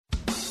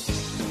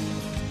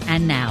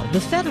And now, The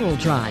Federal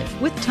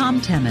Drive with Tom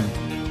Temin.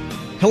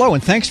 Hello,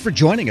 and thanks for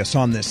joining us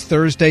on this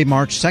Thursday,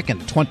 March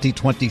 2nd,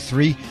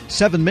 2023,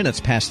 7 minutes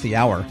past the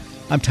hour.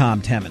 I'm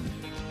Tom Temin.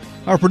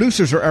 Our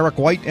producers are Eric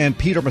White and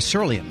Peter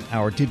Masurlian.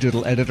 Our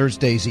digital editors,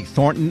 Daisy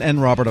Thornton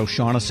and Robert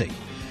O'Shaughnessy.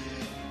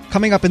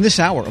 Coming up in this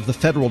hour of The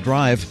Federal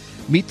Drive,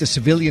 meet the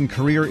civilian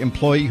career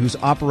employee who's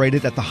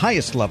operated at the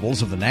highest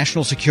levels of the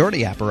national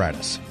security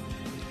apparatus.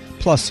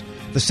 Plus,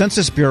 the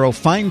Census Bureau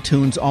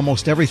fine-tunes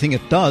almost everything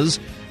it does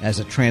as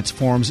it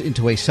transforms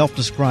into a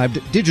self-described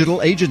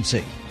digital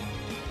agency.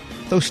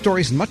 Those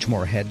stories and much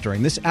more ahead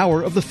during this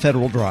hour of The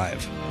Federal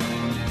Drive.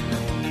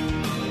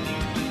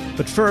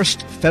 But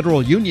first,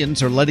 federal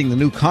unions are letting the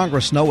new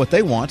Congress know what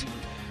they want.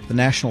 The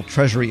National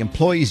Treasury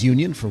Employees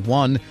Union, for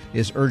one,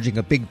 is urging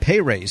a big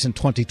pay raise in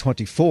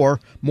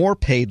 2024, more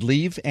paid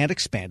leave, and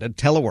expanded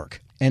telework.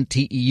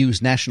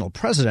 NTEU's national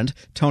president,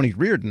 Tony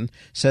Reardon,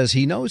 says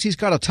he knows he's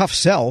got a tough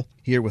sell.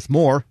 Here with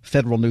more,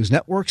 Federal News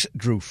Network's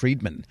Drew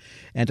Friedman.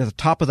 And at the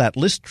top of that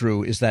list,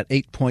 Drew, is that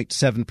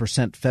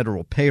 8.7%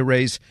 federal pay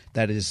raise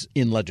that is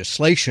in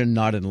legislation,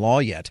 not in law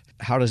yet.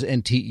 How does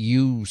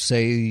NTEU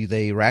say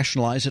they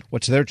rationalize it?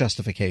 What's their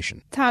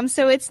justification? Tom,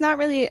 so it's not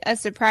really a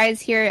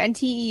surprise here.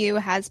 NTEU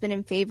has been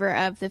in favor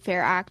of the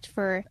FAIR Act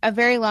for a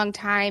very long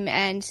time,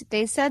 and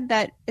they said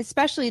that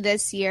especially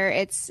this year,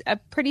 it's a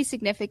pretty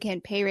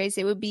significant pay raise.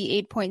 It would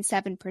be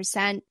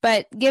 8.7%.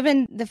 But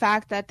given the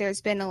fact that there's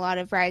been a lot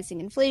of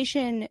rising inflation,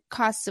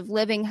 costs of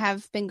living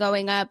have been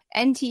going up,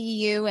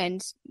 NTEU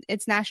and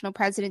its national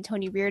president,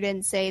 Tony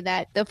Reardon, say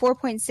that the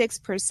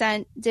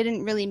 4.6%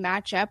 didn't really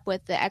match up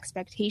with the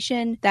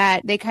expectation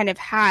that they kind of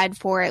had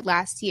for it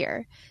last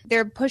year.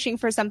 They're pushing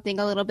for something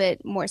a little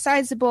bit more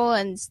sizable,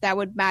 and that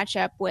would match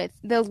up with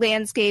the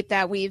landscape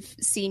that we've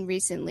seen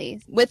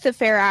recently. With the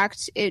FAIR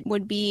Act, it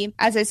would be,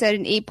 as I said,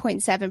 an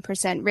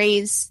 8.7%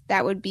 raise.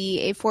 That would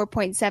be a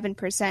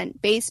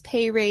 4.7% base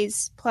pay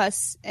raise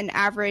plus an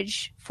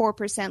average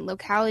 4%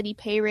 locality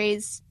pay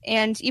raise.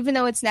 And even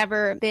though it's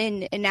never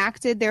been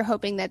enacted, they're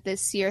hoping that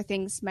this year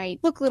things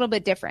might look a little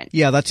bit different.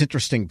 Yeah, that's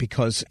interesting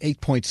because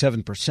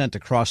 8.7%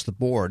 across the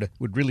board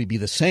would really be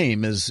the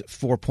same as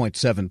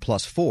 4.7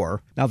 plus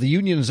 4. Now, the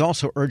union is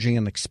also urging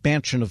an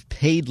expansion of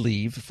paid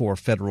leave for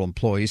federal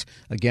employees.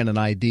 Again, an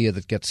idea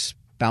that gets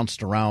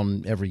bounced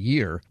around every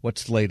year.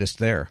 What's the latest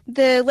there?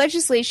 The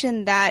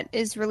legislation that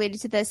is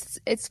related to this,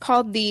 it's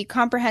called the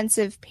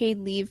Comprehensive Paid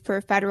Leave for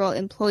Federal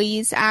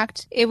Employees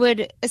Act. It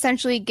would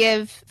essentially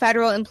give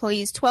federal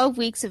employees 12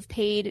 weeks of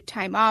paid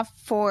time off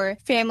for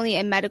family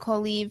and medical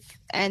leave.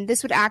 And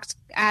this would act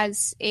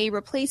as a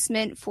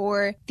replacement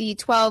for the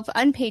 12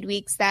 unpaid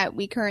weeks that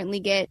we currently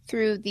get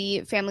through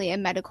the Family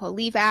and Medical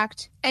Leave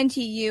Act.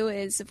 NTU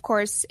is, of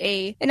course,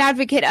 an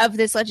advocate of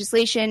this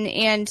legislation,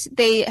 and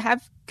they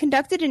have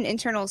conducted an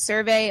internal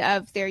survey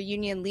of their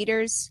union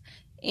leaders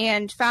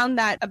and found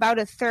that about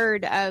a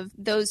third of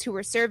those who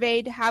were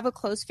surveyed have a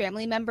close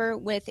family member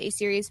with a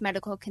serious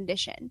medical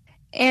condition.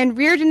 And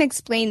Reardon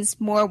explains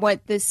more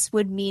what this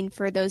would mean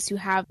for those who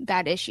have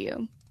that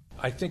issue.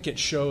 I think it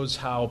shows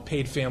how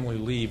paid family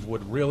leave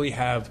would really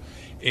have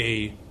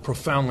a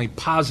profoundly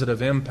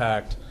positive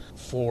impact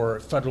for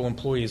federal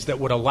employees that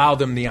would allow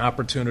them the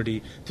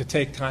opportunity to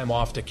take time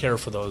off to care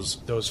for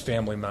those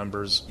family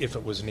members if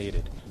it was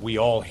needed. We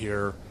all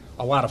hear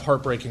a lot of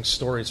heartbreaking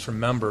stories from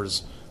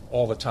members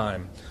all the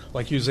time,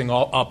 like using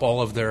up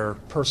all of their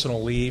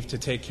personal leave to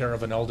take care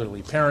of an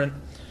elderly parent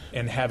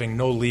and having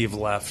no leave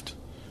left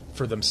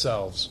for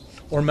themselves,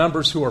 or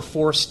members who are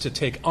forced to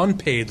take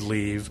unpaid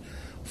leave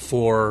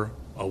for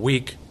a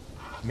week,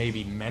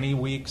 maybe many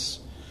weeks,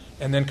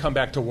 and then come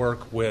back to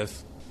work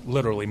with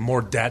literally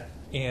more debt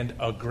and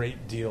a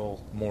great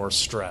deal more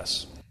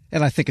stress.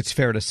 And I think it's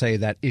fair to say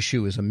that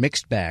issue is a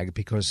mixed bag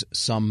because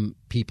some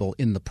people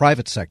in the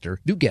private sector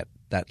do get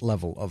that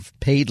level of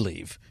paid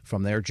leave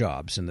from their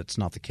jobs, and it's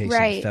not the case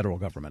in the federal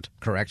government,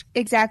 correct?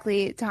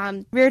 Exactly,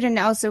 Tom. Reardon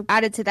also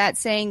added to that,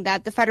 saying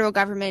that the federal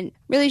government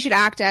really should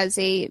act as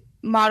a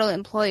model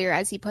employer,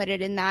 as he put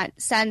it, in that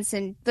sense.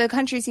 And the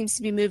country seems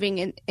to be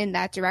moving in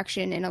that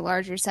direction in a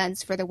larger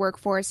sense for the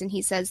workforce. And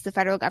he says the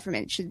federal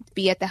government should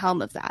be at the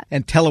helm of that.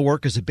 And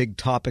telework is a big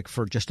topic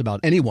for just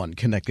about anyone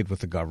connected with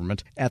the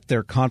government. At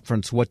their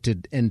conference, what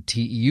did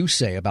NTEU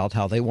say about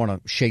how they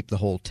want to shape the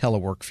whole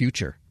telework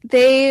future?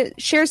 They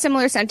share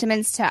similar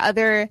sentiments to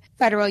other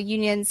federal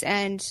unions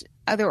and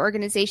other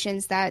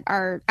organizations that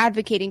are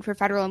advocating for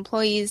federal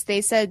employees.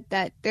 They said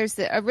that there's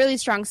a really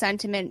strong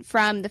sentiment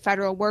from the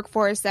federal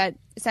workforce that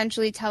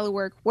essentially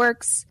telework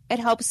works. It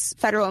helps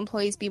federal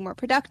employees be more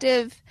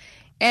productive.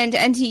 And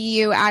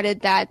NTEU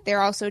added that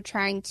they're also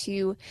trying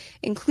to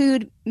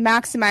include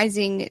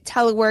maximizing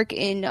telework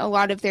in a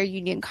lot of their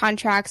union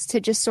contracts to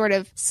just sort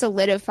of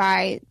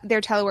solidify their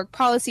telework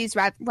policies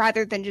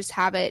rather than just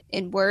have it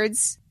in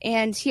words.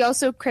 And he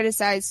also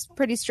criticized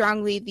pretty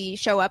strongly the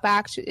Show Up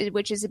Act,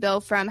 which is a bill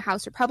from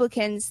House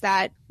Republicans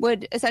that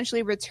would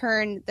essentially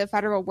return the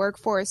federal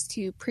workforce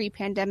to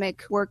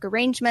pre-pandemic work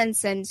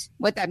arrangements. And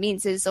what that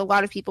means is a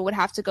lot of people would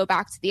have to go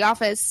back to the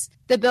office.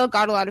 The bill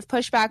got a lot of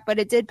pushback, but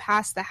it did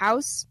pass the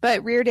House.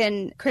 But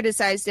Reardon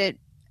criticized it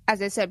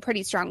as I said,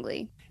 pretty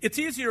strongly. It's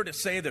easier to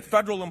say that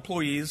federal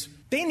employees,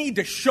 they need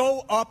to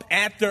show up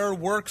at their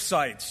work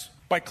sites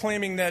by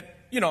claiming that,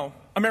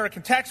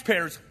 American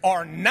taxpayers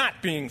are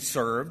not being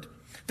served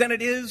than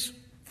it is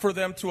for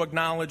them to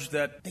acknowledge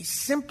that they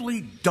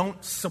simply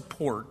don't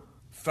support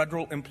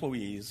federal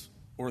employees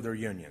or their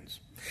unions.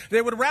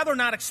 They would rather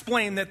not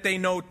explain that they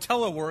know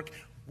telework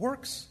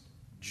works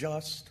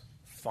just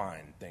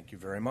fine. Thank you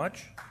very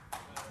much.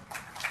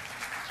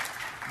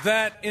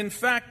 That, in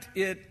fact,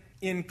 it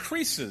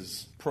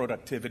increases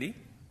productivity,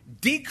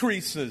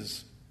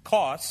 decreases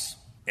costs,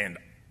 and,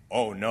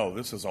 oh no,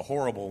 this is a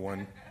horrible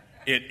one,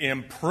 it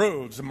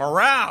improves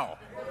morale.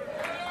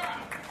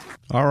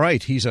 All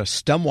right. He's a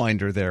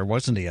stumwinder there,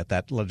 wasn't he, at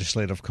that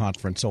legislative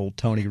conference, old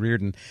Tony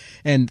Reardon.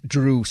 And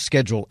Drew,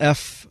 Schedule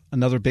F,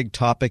 another big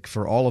topic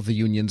for all of the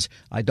unions.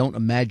 I don't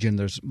imagine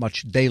there's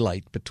much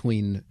daylight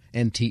between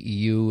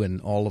NTEU and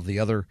all of the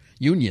other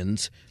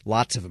unions,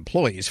 lots of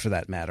employees for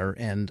that matter,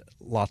 and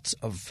lots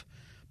of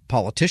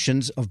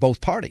politicians of both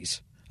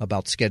parties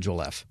about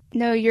Schedule F.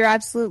 No, you're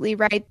absolutely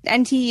right.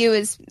 NTEU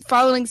is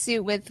following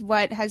suit with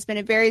what has been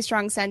a very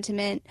strong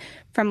sentiment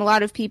from a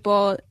lot of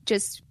people,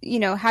 just,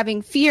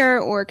 having fear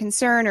or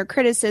concern or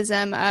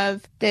criticism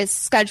of this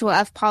Schedule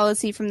F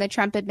policy from the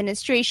Trump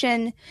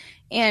administration.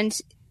 And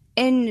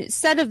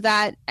instead of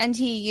that,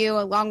 NTEU,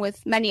 along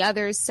with many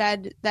others,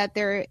 said that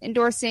they're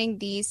endorsing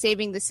the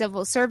Saving the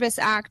Civil Service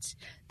Act.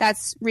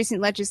 That's recent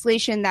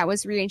legislation that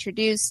was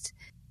reintroduced.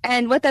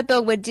 And what that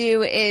bill would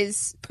do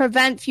is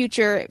prevent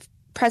future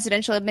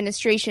presidential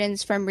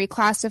administrations from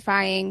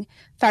reclassifying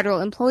federal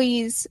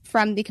employees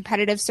from the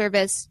competitive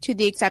service to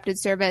the accepted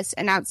service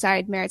and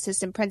outside merit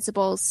system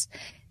principles.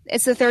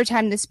 It's the third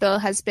time this bill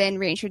has been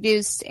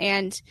reintroduced,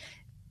 and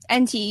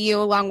NTEU,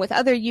 along with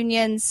other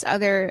unions,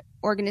 other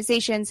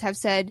organizations, have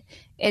said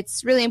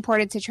it's really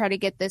important to try to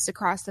get this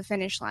across the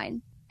finish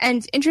line.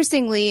 And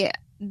interestingly,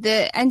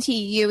 the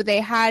NTEU, they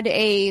had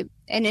an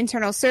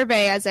internal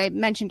survey, as I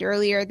mentioned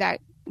earlier, that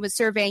was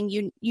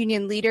surveying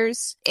union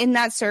leaders. In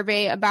that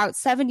survey, about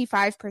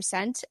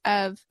 75%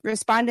 of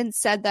respondents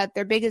said that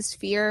their biggest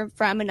fear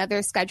from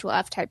another Schedule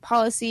F type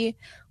policy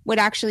would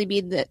actually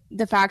be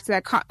the fact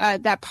that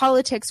that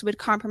politics would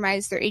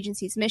compromise their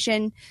agency's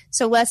mission.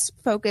 So less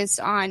focus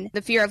on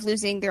the fear of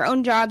losing their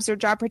own jobs or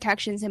job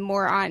protections and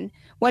more on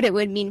what it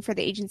would mean for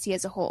the agency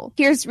as a whole.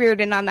 Here's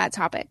Reardon on that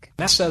topic.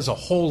 That says a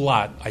whole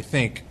lot, I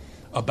think,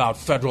 about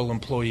federal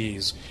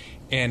employees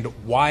and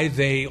why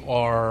they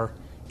are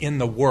in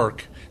the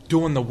work,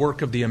 doing the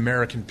work of the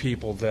American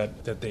people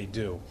that they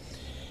do.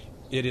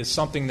 It is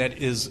something that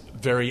is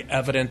very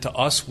evident to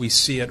us. We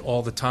see it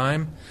all the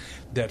time,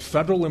 that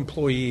federal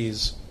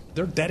employees,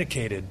 they're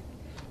dedicated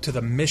to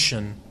the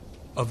mission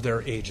of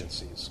their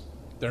agencies.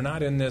 They're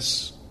not in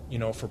this,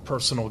 for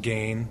personal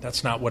gain.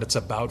 That's not what it's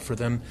about for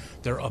them.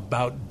 They're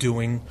about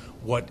doing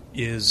what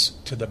is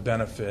to the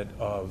benefit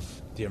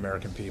of the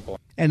American people.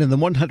 And in the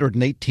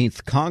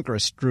 118th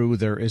Congress, Drew,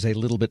 there is a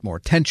little bit more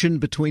tension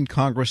between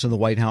Congress and the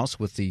White House,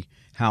 with the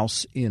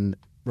House in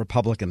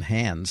Republican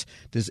hands.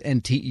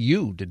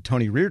 Did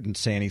Tony Reardon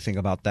say anything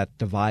about that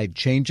divide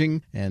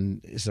changing?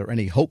 And is there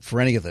any hope for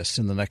any of this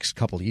in the next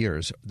couple of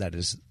years? That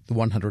is the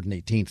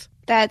 118th.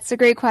 That's a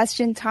great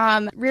question,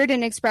 Tom.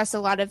 Reardon expressed a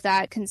lot of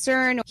that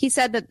concern. He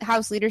said that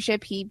House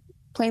leadership, he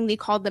plainly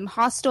called them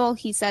hostile.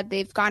 He said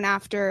they've gone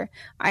after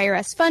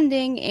IRS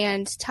funding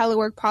and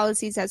telework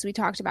policies, as we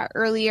talked about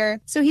earlier.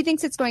 So he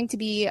thinks it's going to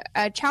be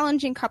a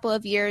challenging couple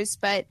of years,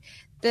 but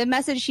the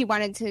message he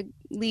wanted to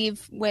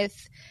leave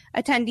with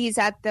attendees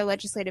at the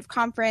legislative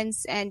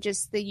conference and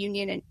just the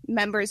union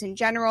members in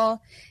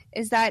general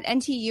is that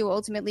NTEU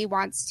ultimately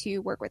wants to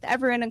work with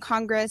everyone in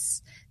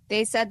Congress.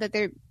 They said that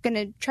they're going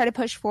to try to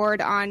push forward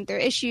on their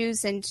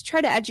issues and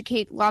try to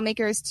educate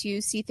lawmakers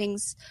to see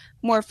things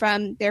more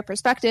from their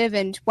perspective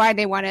and why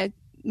they want to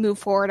move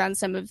forward on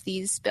some of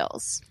these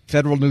bills.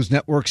 Federal News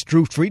Network's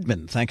Drew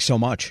Friedman, thanks so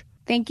much.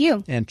 Thank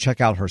you. And check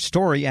out her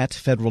story at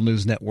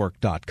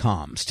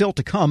federalnewsnetwork.com. Still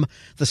to come,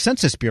 the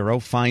Census Bureau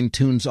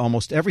fine-tunes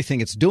almost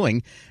everything it's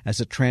doing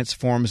as it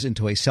transforms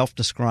into a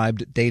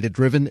self-described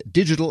data-driven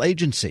digital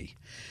agency.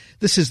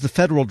 This is the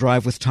Federal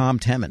Drive with Tom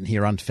Temin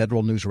here on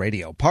Federal News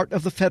Radio, part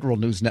of the Federal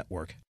News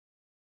Network.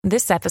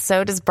 This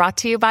episode is brought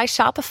to you by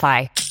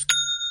Shopify.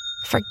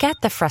 Forget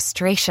the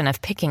frustration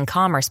of picking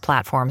commerce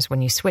platforms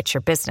when you switch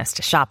your business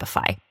to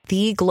Shopify,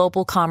 the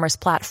global commerce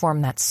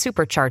platform that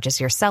supercharges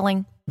your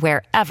selling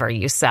wherever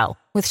you sell.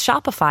 With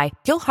Shopify,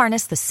 you'll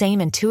harness the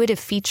same intuitive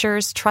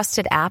features,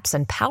 trusted apps,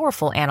 and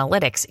powerful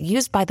analytics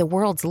used by the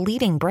world's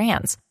leading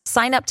brands.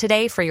 Sign up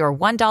today for your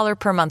 $1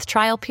 per month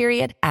trial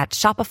period at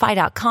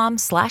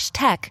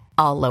shopify.com/tech,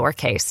 all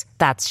lowercase.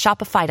 That's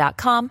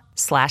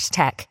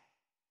shopify.com/tech.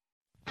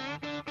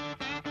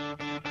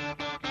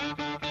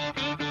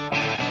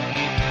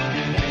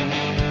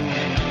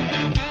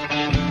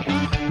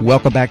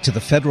 Welcome back to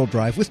the Federal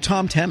Drive with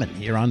Tom Temin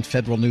here on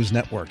Federal News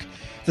Network.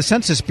 The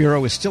Census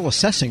Bureau is still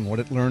assessing what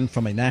it learned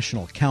from a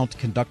national count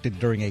conducted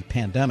during a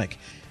pandemic.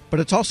 But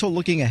it's also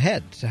looking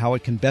ahead to how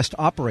it can best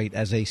operate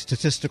as a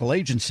statistical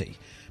agency,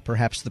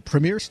 perhaps the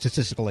premier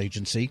statistical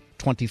agency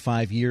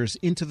 25 years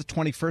into the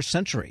 21st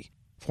century.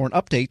 For an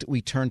update,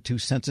 we turn to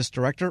Census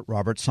Director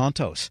Robert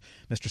Santos.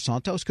 Mr.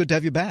 Santos, good to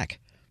have you back.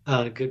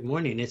 Good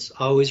morning. It's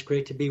always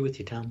great to be with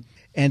you, Tom.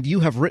 And you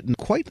have written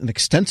quite an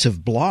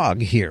extensive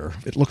blog here.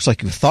 It looks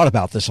like you've thought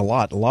about this a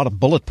lot of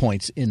bullet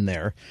points in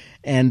there.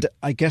 And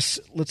I guess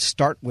let's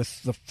start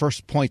with the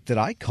first point that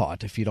I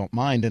caught, if you don't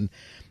mind, and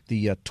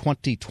the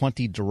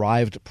 2020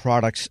 derived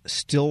products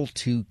still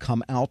to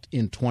come out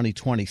in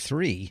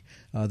 2023.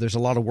 There's a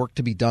lot of work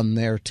to be done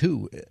there,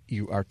 too,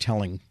 you are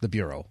telling the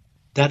Bureau.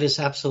 That is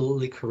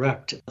absolutely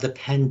correct. The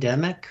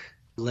pandemic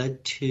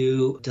led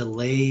to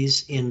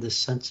delays in the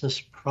census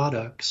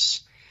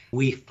products.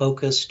 We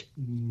focused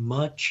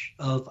much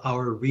of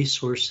our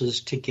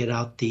resources to get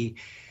out the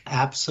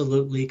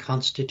absolutely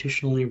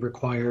constitutionally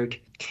required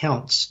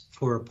counts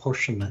for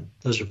apportionment.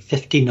 Those are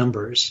 50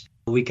 numbers.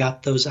 We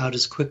got those out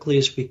as quickly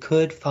as we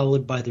could,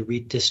 followed by the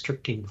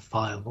redistricting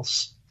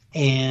files.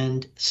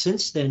 And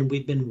since then,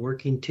 we've been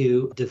working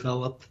to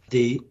develop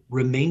the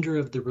remainder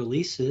of the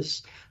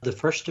releases, the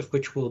first of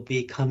which will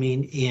be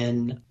coming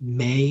in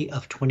May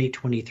of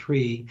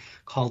 2023,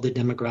 called the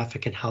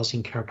Demographic and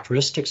Housing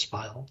Characteristics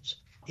Files.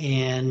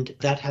 And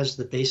that has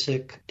the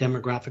basic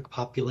demographic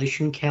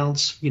population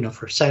counts,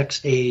 for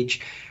sex,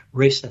 age,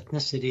 race,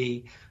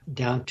 ethnicity,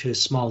 down to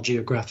small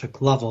geographic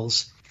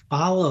levels,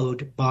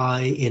 followed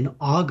by, in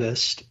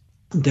August,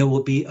 there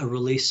will be a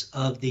release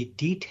of the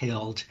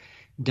detailed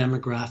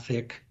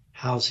Demographic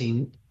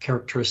Housing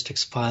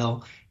Characteristics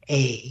File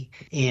A.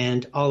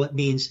 And all it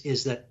means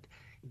is that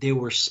they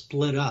were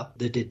split up.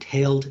 The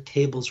detailed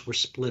tables were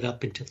split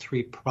up into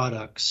 3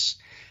 products,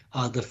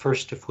 the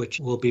first of which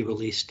will be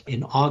released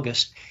in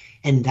August.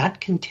 And that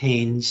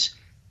contains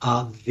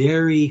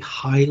very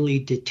highly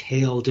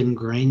detailed and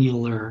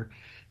granular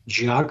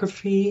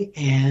geography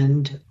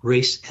and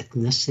race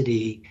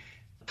ethnicity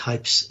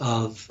types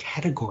of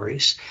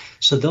categories.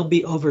 So there'll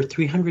be over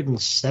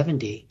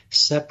 370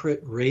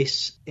 separate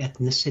race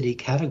ethnicity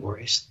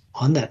categories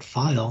on that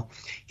file,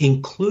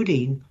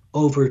 including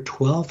over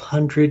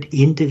 1,200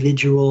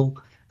 individual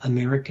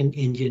American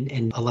Indian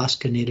and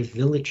Alaska Native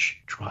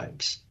village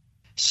tribes.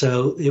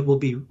 So it will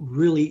be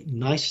really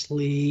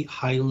nicely,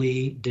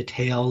 highly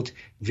detailed,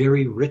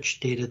 very rich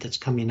data that's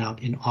coming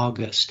out in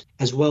August,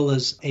 as well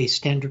as a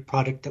standard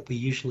product that we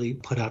usually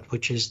put out,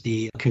 which is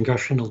the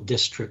congressional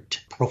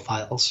district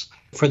profiles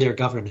for their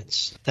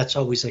governance. That's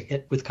always a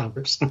hit with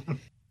Congress.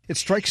 It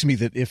strikes me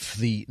that if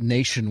the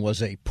nation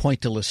was a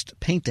pointillist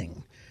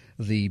painting,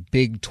 the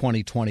big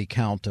 2020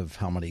 count of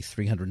how many,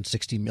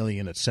 360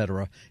 million, et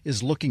cetera,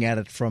 is looking at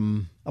it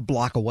from a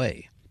block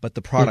away. But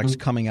the products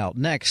coming out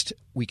next,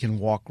 we can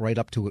walk right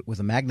up to it with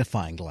a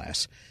magnifying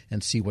glass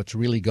and see what's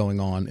really going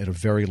on at a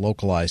very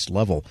localized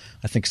level.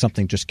 I think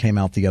something just came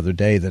out the other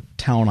day that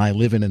town I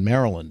live in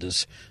Maryland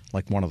is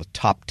like one of the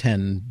top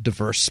 10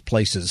 diverse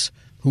places.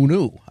 Who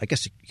knew? I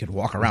guess you could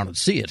walk around and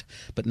see it,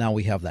 but now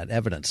we have that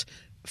evidence.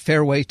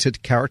 Fair way to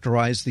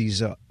characterize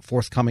these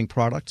forthcoming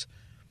products?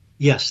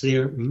 Yes,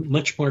 they're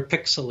much more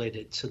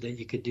pixelated so that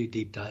you could do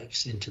deep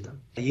dives into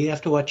them. You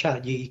have to watch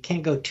out. You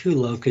can't go too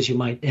low because you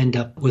might end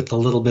up with a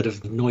little bit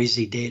of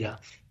noisy data.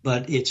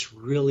 But it's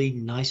really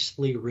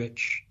nicely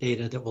rich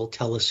data that will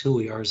tell us who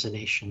we are as a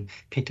nation,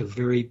 paint a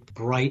very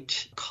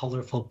bright,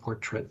 colorful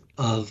portrait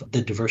of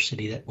the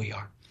diversity that we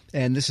are.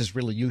 And this is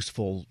really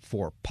useful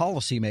for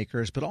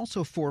policymakers, but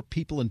also for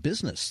people in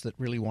business that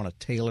really want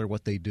to tailor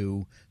what they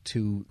do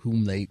to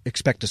whom they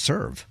expect to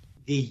serve.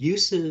 The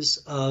uses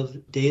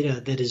of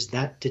data that is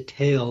that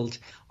detailed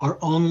are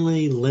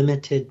only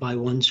limited by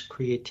one's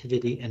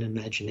creativity and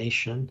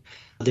imagination.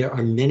 There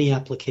are many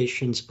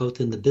applications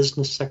both in the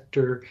business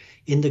sector,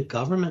 in the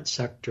government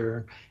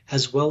sector,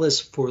 as well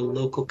as for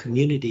local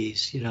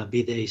communities,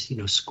 be they,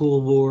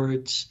 school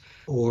boards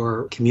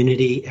or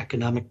community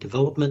economic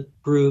development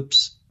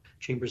groups,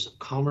 chambers of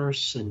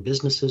commerce and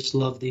businesses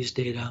love these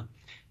data.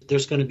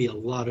 There's going to be a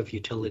lot of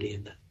utility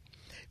in that.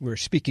 We're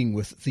speaking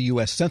with the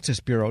U.S. Census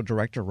Bureau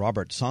Director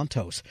Robert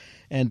Santos,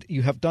 and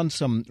you have done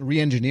some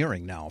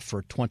re-engineering now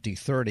for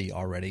 2030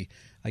 already.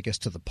 I guess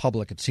to the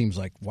public it seems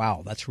like,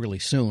 wow, that's really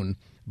soon.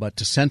 But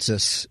to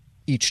Census,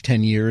 each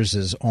 10 years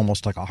is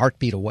almost like a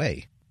heartbeat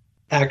away.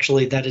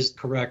 Actually, that is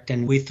correct,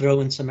 and we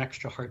throw in some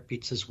extra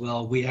heartbeats as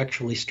well. We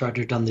actually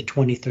started on the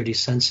 2030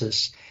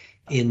 census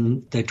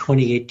in the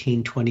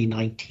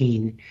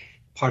 2018-2019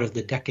 part of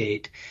the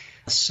decade.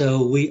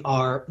 So we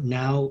are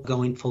now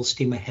going full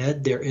steam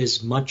ahead. There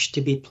is much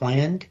to be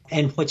planned.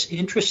 And what's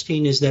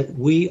interesting is that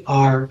we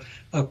are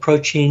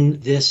approaching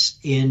this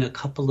in a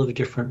couple of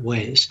different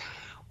ways.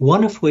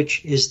 One of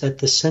which is that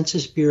the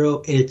Census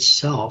Bureau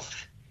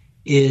itself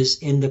is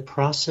in the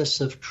process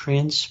of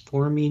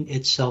transforming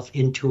itself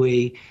into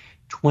a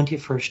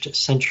 21st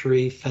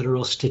century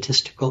federal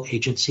statistical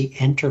agency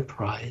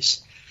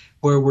enterprise,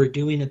 where we're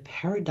doing a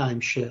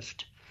paradigm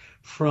shift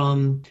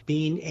from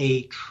being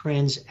a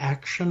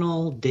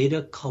transactional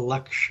data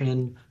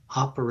collection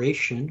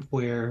operation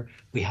where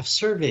we have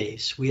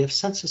surveys, we have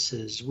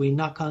censuses, we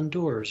knock on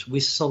doors, we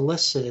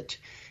solicit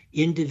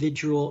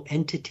individual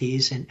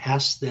entities and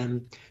ask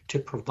them to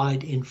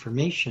provide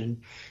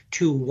information,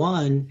 to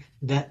one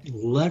that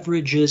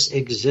leverages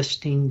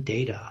existing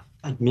data,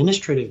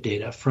 administrative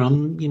data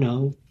from,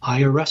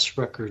 IRS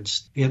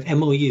records. We have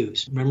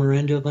MOUs,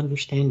 Memoranda of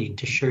Understanding,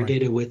 to share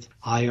data with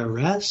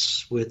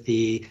IRS, with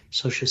the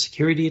Social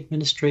Security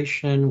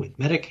Administration, with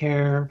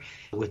Medicare,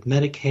 with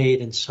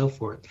Medicaid, and so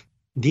forth.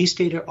 These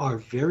data are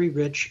very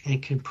rich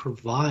and can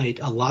provide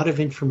a lot of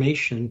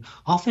information,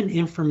 often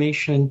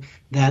information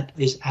that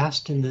is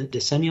asked in the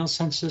decennial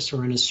census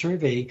or in a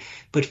survey,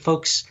 but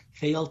folks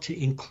fail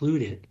to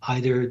include it.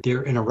 Either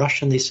they're in a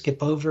rush and they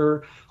skip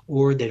over,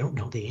 or they don't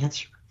know the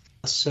answer.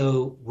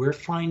 So we're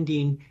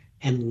finding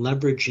and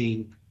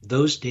leveraging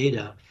those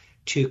data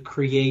to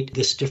create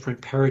this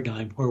different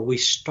paradigm where we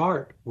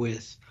start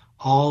with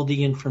all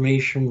the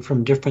information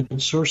from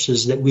different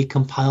sources that we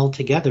compile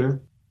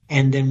together,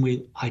 and then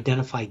we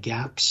identify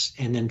gaps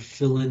and then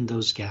fill in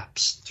those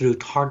gaps through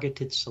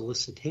targeted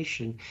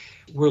solicitation.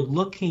 We're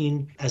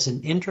looking as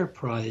an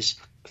enterprise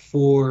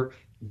for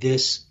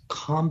this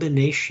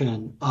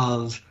combination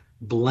of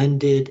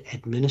blended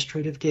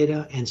administrative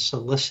data and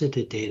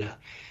solicited data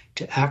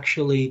to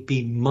actually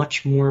be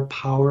much more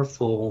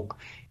powerful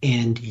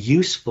and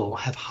useful,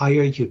 have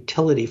higher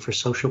utility for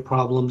social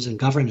problems and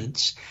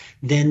governance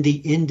than the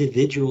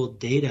individual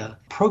data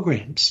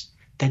programs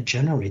that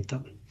generate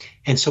them.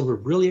 And so we're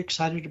really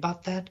excited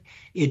about that.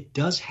 It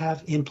does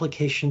have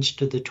implications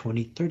to the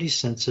 2030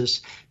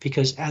 census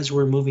because as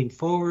we're moving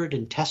forward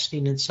and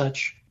testing and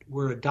such,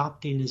 we're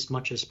adopting as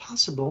much as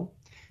possible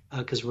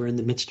because we're in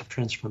the midst of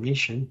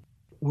transformation.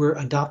 We're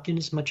adopting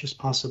as much as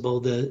possible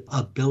the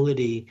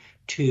ability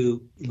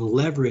to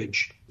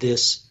leverage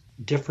this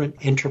different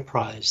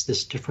enterprise,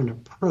 this different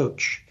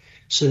approach,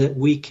 so that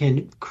we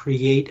can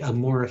create a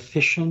more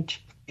efficient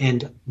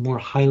and more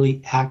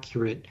highly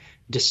accurate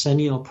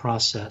decennial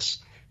process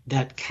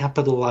that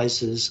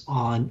capitalizes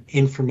on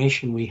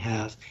information we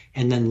have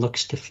and then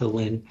looks to fill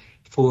in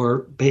for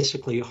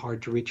basically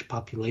hard-to-reach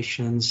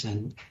populations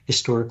and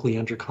historically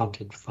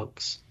undercounted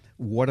folks.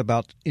 What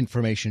about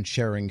information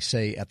sharing,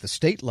 say, at the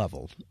state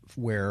level,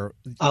 where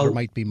there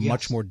might be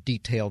much more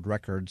detailed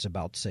records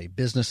about, say,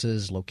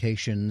 businesses,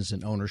 locations,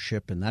 and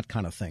ownership and that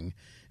kind of thing,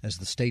 as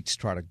the states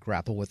try to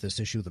grapple with this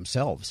issue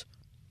themselves?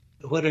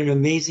 What an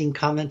amazing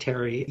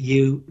commentary.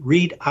 You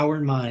read our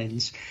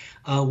minds.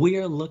 We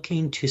are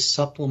looking to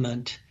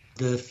supplement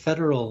the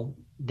federal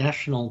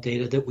national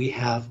data that we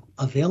have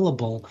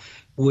available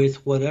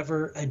with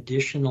whatever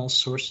additional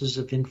sources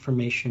of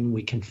information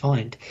we can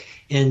find.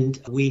 And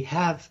we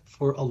have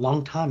for a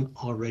long time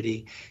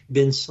already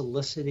been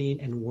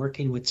soliciting and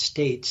working with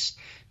states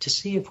to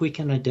see if we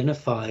can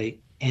identify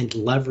and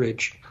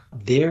leverage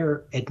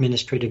their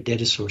administrative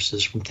data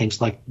sources from things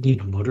like,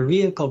 motor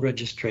vehicle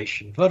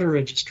registration, voter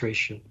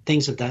registration,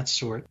 things of that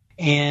sort.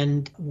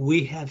 And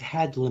we have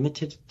had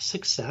limited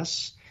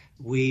success.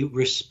 We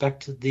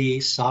respect the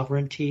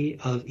sovereignty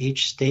of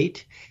each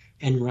state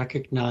and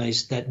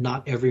recognize that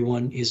not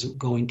everyone is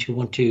going to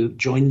want to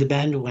join the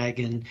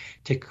bandwagon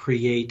to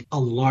create a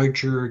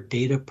larger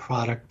data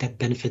product that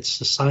benefits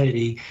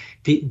society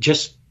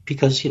just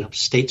because,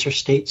 states are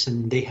states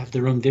and they have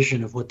their own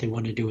vision of what they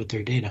want to do with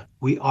their data.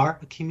 We are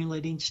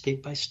accumulating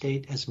state by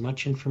state as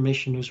much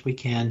information as we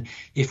can.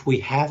 If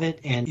we have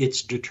it and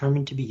it's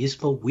determined to be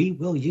useful, we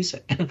will use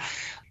it.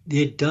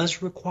 It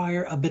does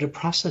require a bit of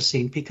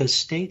processing because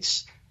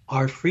states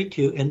are free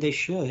to, and they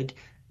should,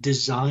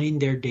 design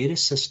their data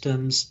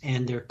systems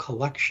and their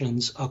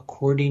collections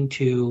according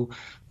to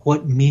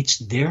what meets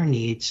their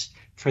needs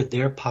for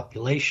their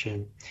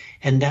population.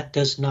 And that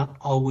does not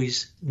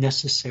always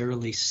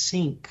necessarily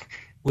sync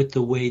with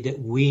the way that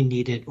we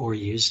need it or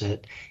use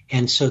it.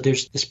 And so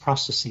there's this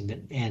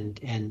processing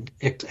and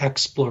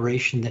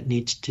exploration that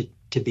needs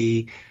to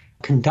be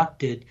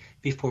conducted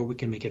before we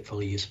can make it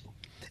fully useful.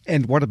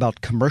 And what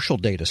about commercial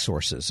data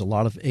sources? A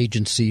lot of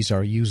agencies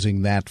are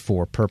using that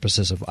for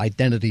purposes of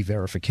identity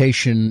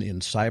verification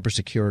in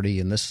cybersecurity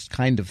and this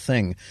kind of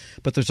thing.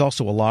 But there's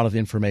also a lot of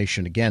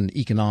information, again,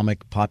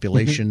 economic,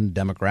 population,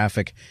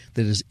 demographic,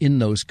 that is in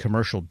those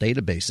commercial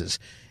databases.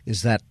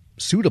 Is that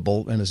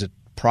suitable and is it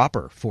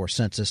proper for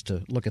census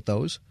to look at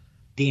those?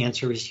 The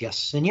answer is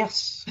yes and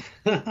yes.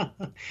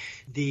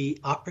 The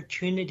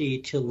opportunity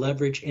to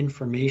leverage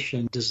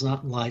information does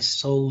not lie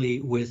solely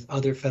with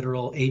other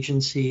federal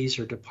agencies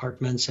or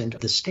departments and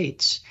the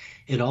states.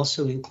 It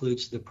also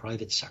includes the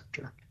private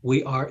sector.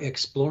 We are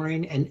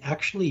exploring and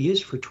actually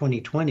use for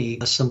 2020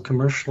 some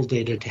commercial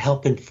data to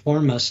help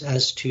inform us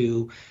as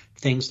to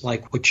things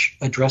like which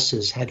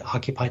addresses had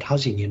occupied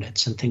housing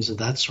units and things of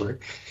that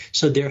sort.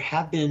 So there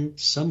have been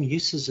some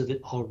uses of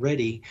it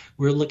already.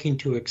 We're looking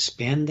to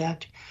expand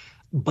that,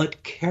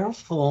 but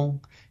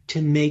careful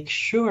to make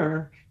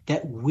sure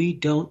that we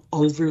don't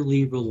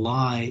overly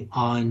rely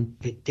on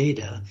big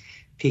data.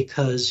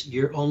 because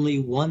you're only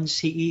one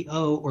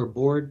CEO or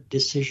board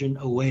decision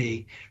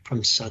away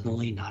from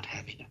suddenly not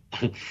having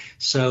it.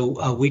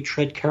 So we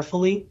tread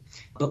carefully,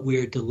 but we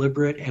are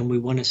deliberate, and we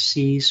want to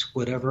seize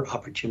whatever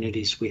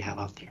opportunities we have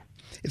out there.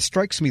 It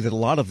strikes me that a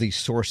lot of these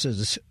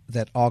sources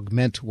that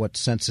augment what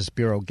Census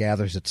Bureau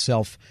gathers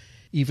itself,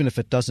 even if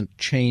it doesn't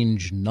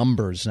change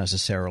numbers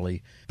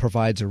necessarily,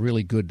 provides a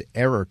really good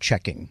error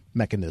checking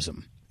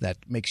mechanism that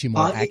makes you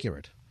more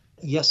accurate.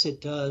 Yes, it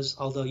does,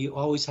 although you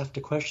always have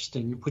to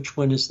question which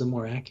one is the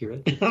more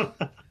accurate.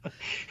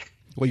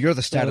 Well, you're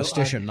the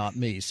statistician, not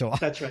me. So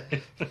that's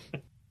right.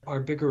 Our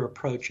bigger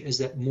approach is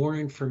that more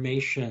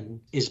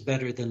information is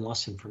better than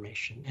less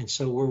information. And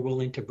so we're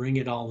willing to bring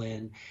it all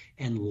in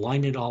and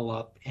line it all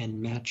up and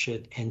match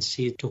it and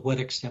see to what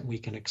extent we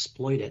can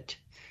exploit it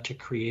to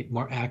create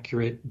more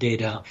accurate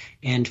data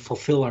and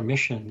fulfill our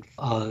mission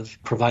of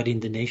providing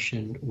the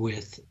nation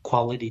with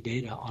quality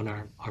data on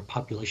our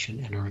population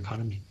and our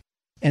economy.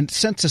 And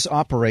Census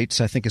operates,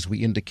 I think, as we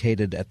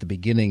indicated at the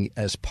beginning,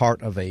 as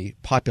part of a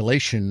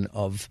population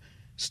of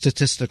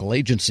statistical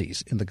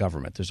agencies in the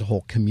government. There's a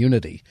whole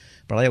community.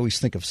 But I always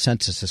think of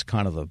Census as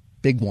kind of the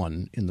big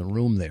one in the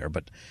room there.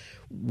 But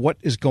what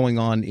is going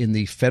on in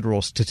the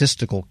federal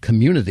statistical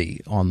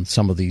community on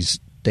some of these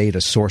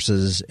data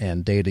sources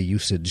and data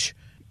usage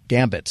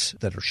gambits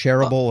that are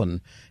shareable,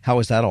 and how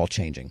is that all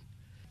changing?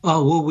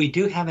 Well, we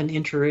do have an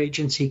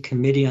interagency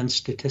committee on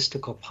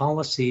statistical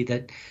policy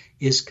that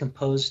is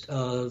composed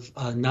of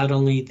not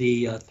only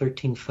the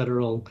 13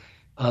 federal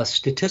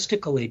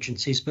statistical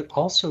agencies, but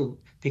also,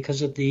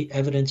 because of the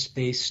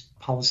Evidence-Based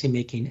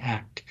Policymaking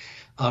Act,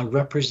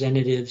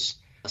 representatives,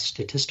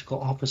 statistical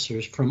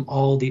officers from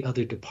all the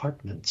other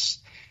departments.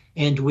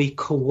 And we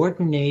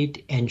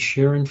coordinate and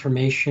share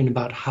information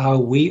about how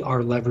we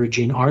are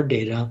leveraging our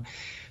data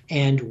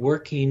and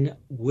working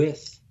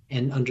with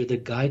and under the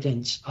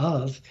guidance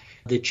of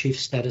the chief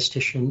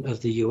statistician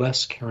of the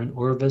U.S., Karen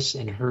Orvis,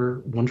 and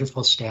her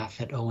wonderful staff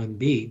at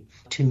OMB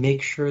to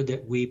make sure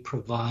that we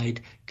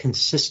provide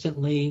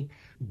consistently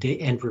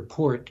and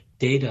report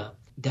data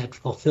that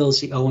fulfills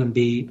the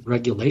OMB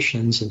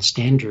regulations and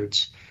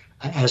standards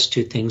as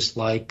to things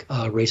like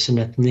race and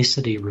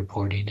ethnicity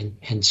reporting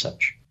and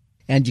such.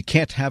 And you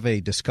can't have a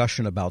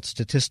discussion about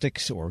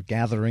statistics or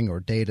gathering or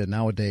data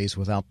nowadays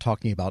without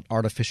talking about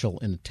artificial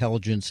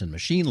intelligence and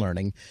machine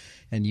learning.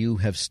 And you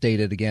have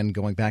stated, again,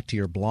 going back to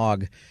your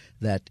blog,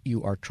 that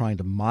you are trying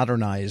to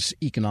modernize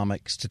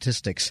economic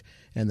statistics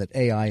and that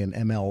AI and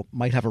ML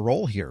might have a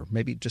role here.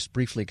 Maybe just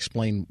briefly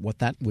explain what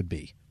that would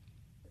be.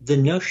 The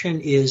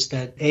notion is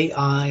that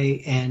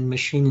AI and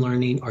machine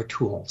learning are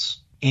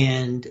tools,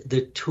 and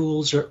the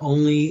tools are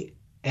only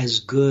as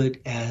good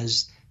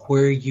as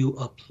where you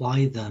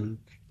apply them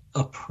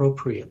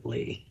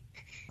appropriately.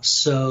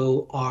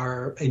 So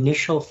our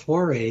initial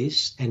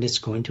forays, and it's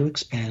going to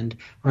expand,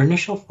 our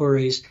initial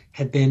forays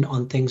had been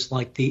on things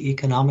like the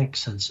economic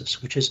census,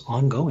 which is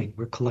ongoing.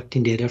 We're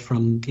collecting data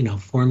from,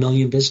 4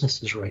 million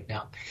businesses right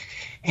now.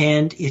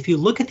 And if you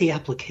look at the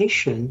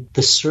application,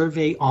 the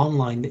survey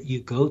online that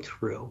you go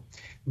through,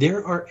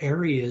 there are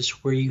areas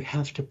where you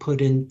have to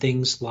put in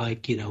things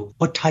like,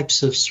 what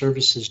types of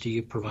services do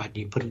you provide?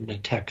 You put it in a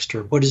text,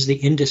 or what is the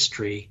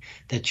industry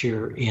that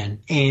you're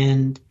in?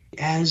 And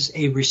as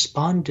a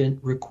respondent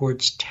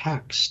records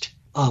text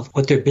of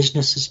what their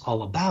business is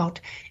all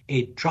about,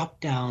 a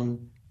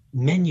drop-down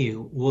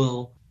menu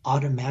will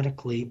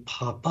automatically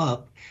pop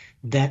up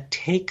that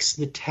takes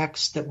the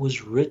text that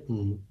was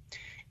written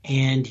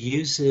and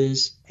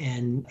uses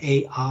an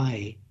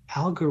AI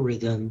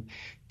algorithm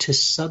to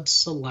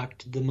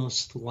sub-select the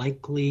most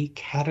likely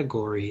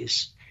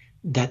categories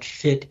that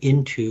fit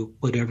into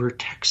whatever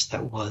text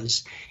that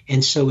was.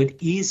 And so it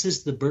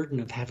eases the burden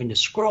of having to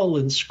scroll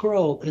and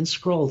scroll and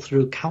scroll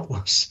through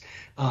countless.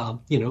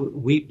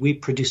 We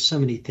produce so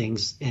many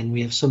things, and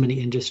we have so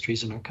many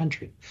industries in our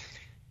country.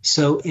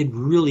 So it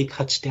really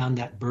cuts down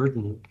that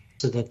burden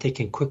so that they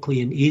can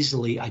quickly and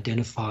easily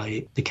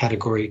identify the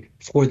category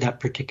for that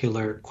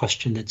particular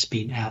question that's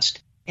being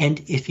asked.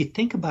 And if you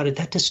think about it,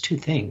 that does two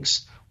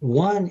things.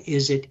 One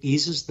is it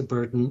eases the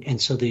burden, and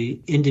so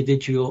the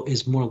individual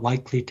is more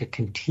likely to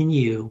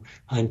continue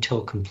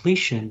until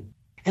completion.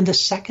 And the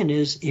second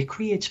is it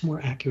creates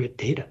more accurate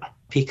data,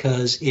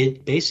 because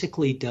it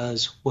basically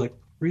does what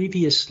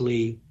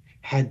previously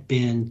had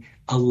been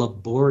a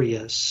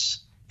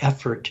laborious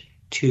effort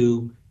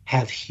to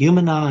have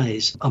human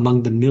eyes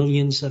among the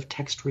millions of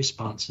text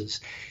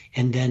responses,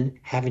 and then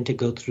having to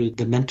go through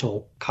the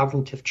mental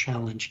cognitive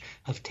challenge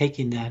of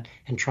taking that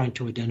and trying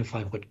to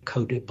identify what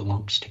code it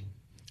belongs to.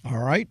 All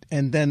right.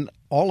 And then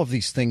all of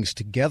these things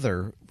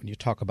together, when you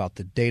talk about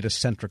the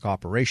data-centric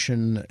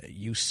operation,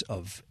 use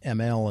of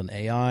ML and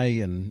AI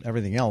and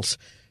everything else,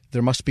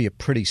 there must be a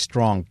pretty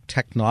strong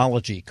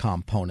technology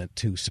component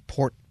to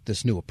support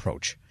this new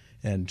approach.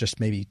 And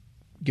just maybe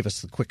give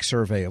us the quick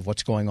survey of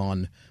what's going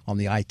on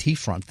the IT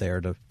front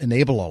there to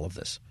enable all of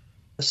this.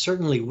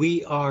 Certainly,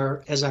 we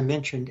are, as I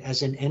mentioned,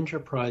 as an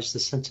enterprise, the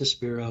Census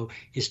Bureau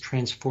is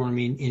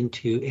transforming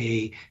into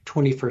a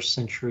 21st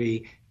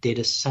century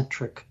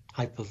data-centric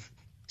type of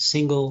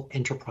single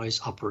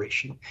enterprise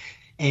operation.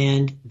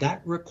 And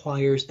that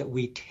requires that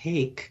we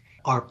take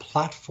our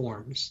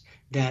platforms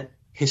that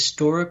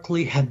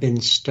historically have been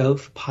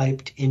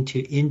stovepiped into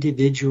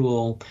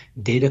individual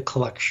data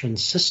collection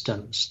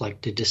systems,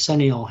 like the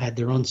Decennial had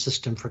their own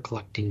system for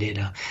collecting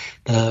data.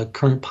 The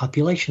Current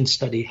Population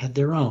Study had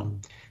their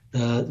own.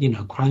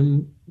 The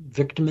Crime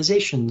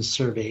Victimization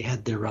Survey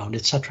had their own,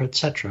 et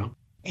cetera,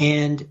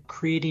 and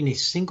creating a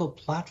single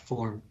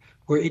platform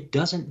where it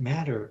doesn't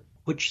matter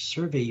which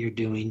survey you're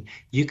doing,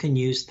 you can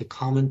use the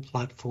common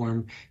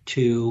platform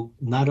to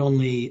not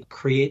only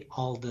create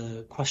all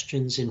the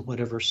questions in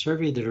whatever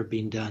survey that are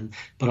being done,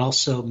 but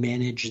also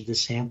manage the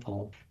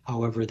sample,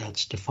 however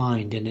that's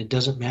defined. And it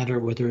doesn't matter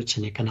whether it's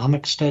an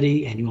economic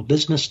study, annual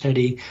business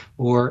study,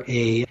 or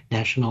a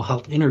national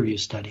health interview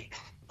study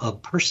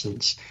of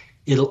persons.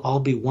 It'll all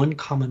be one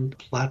common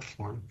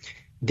platform.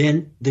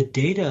 Then the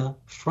data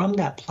from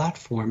that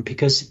platform,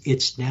 because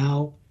it's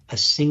now a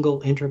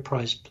single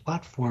enterprise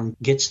platform,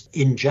 gets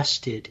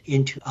ingested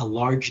into a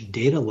large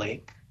data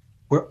lake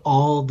where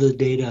all the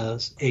data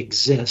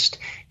exist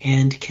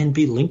and can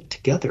be linked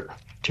together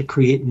to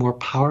create more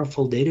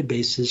powerful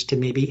databases to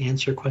maybe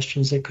answer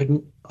questions that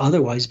couldn't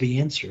otherwise be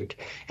answered,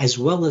 as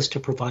well as to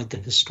provide the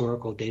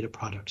historical data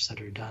products that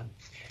are done.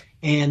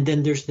 And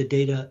then there's the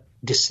data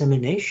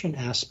dissemination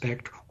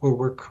aspect, where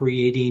we're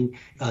creating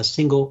a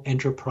single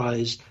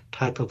enterprise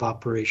type of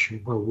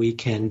operation where we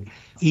can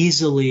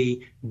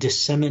easily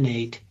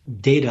disseminate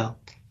data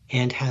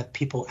and have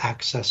people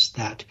access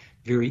that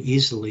very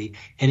easily.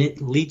 And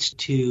it leads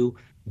to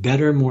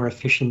better, more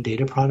efficient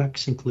data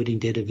products, including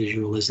data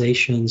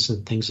visualizations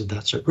and things of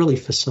that sort. It really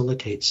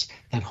facilitates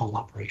that whole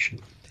operation.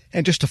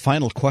 And just a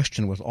final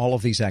question, with all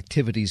of these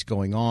activities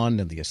going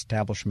on and the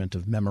establishment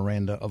of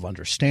memoranda of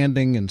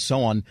understanding and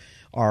so on,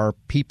 are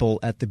people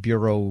at the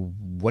Bureau,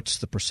 what's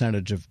the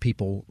percentage of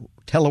people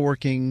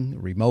teleworking,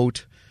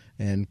 remote,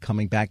 and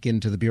coming back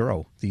into the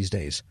Bureau these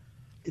days?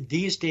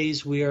 These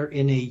days we are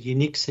in a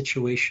unique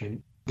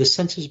situation. The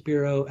Census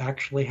Bureau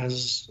actually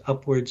has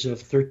upwards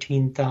of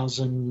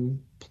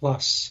 13,000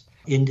 plus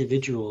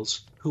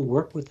individuals who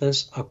work with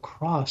us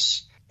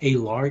across a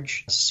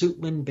large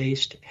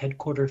Suitland-based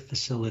headquarter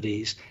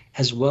facilities,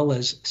 as well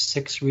as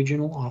 6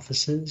 regional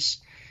offices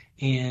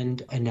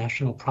and a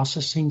national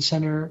processing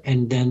center,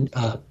 and then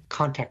a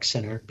contact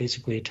center,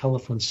 basically a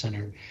telephone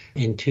center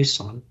in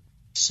Tucson.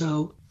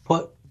 So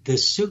what the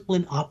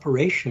Suitland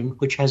operation,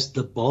 which has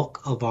the bulk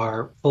of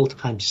our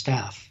full-time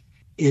staff,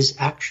 is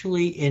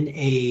actually in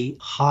a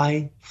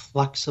high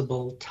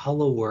flexible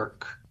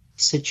telework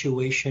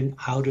situation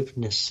out of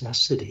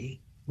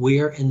necessity.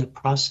 We are in the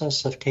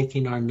process of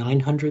taking our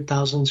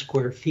 900,000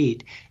 square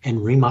feet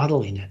and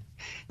remodeling it.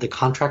 The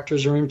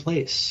contractors are in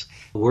place.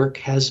 Work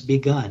has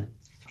begun,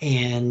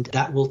 and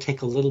that will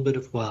take a little bit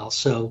of while.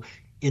 So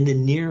in the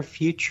near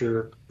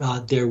future,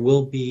 there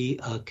will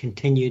be a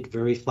continued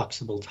very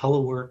flexible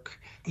telework.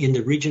 In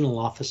the regional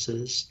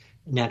offices,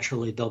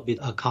 naturally, there'll be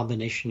a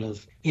combination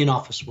of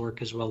in-office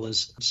work as well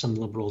as some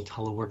liberal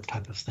telework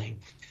type of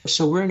thing.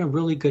 So we're in a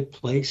really good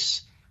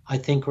place. I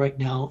think right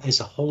now,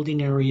 as a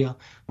holding area,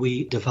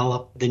 we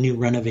develop the new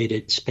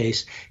renovated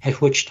space,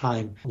 at which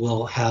time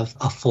we'll have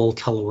a full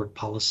telework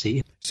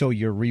policy. So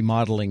you're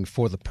remodeling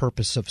for the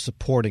purpose of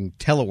supporting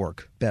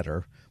telework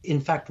better.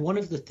 In fact, one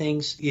of the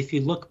things, if you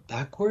look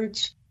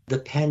backwards, the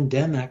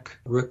pandemic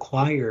and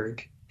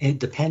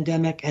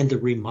the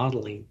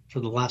remodeling for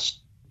the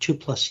last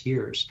 2+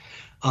 years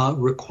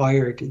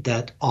required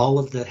that all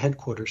of the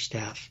headquarters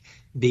staff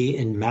be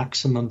in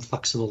maximum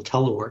flexible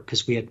telework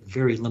because we had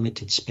very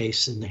limited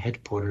space in the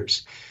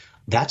headquarters.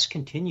 That's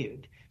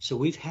continued. So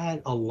we've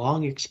had a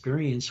long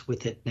experience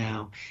with it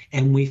now,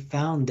 and we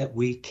found that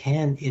we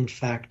can, in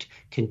fact,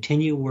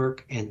 continue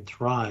work and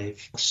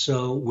thrive.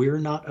 So we're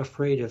not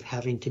afraid of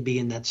having to be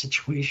in that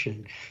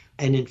situation.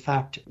 And in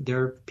fact,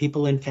 there are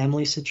people in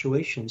family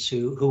situations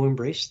who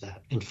embrace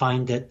that and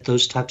find that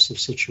those types of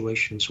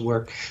situations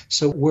work.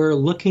 So we're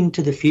looking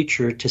to the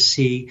future to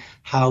see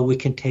how we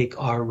can take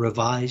our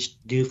revised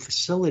new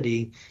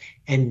facility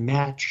and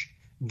match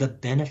the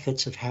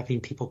benefits of having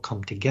people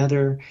come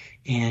together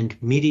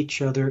and meet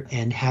each other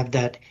and have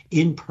that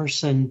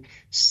in-person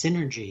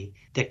synergy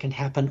that can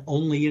happen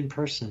only in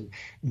person,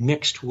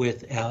 mixed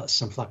with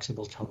some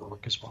flexible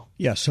telework as well.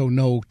 Yeah, so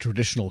no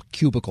traditional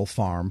cubicle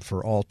farm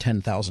for all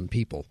 10,000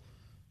 people.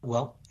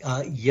 Well,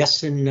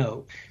 yes and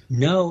no.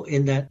 No,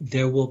 in that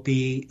there will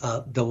be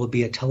a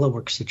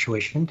telework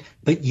situation,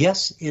 but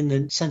yes, in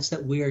the sense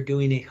that we are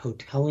doing a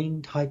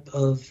hoteling type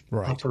of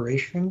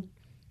operation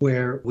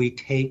where we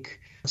take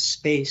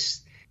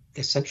space,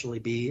 essentially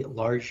be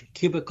large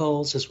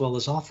cubicles as well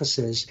as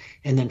offices,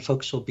 and then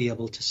folks will be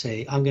able to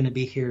say, I'm going to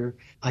be here,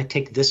 I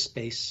take this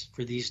space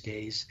for these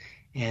days,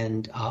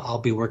 and I'll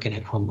be working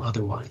at home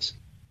otherwise.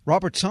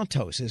 Robert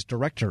Santos is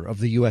director of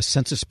the U.S.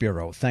 Census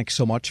Bureau. Thanks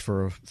so much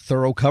for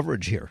thorough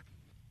coverage here.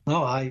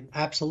 Oh, I'm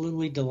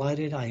absolutely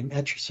delighted. I am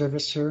at your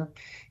service, sir.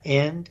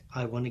 And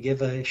I want to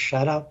give a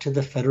shout out to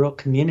the federal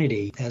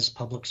community as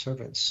public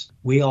servants.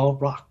 We all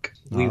rock.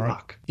 We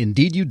rock.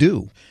 Indeed you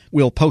do.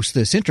 We'll post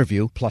this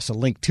interview, plus a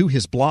link to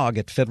his blog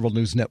at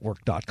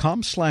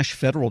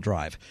federalnewsnetwork.com/Federal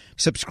Drive.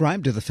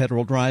 Subscribe to the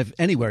Federal Drive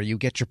anywhere you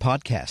get your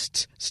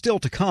podcasts. Still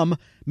to come,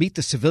 meet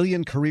the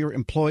civilian career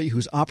employee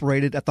who's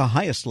operated at the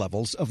highest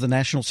levels of the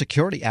national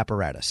security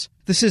apparatus.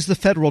 This is the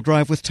Federal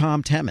Drive with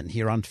Tom Temin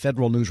here on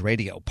Federal News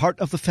Radio, part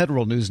of the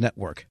Federal News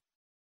Network.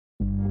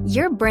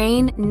 Your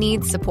brain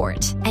needs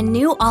support, and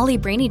new Ollie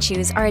Brainy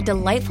Chews are a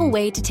delightful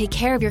way to take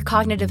care of your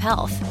cognitive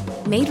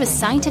health. Made with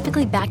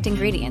scientifically backed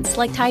ingredients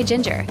like Thai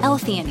ginger,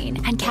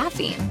 L-theanine, and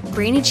caffeine,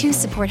 Brainy Chews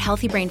support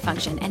healthy brain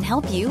function and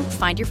help you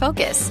find your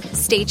focus,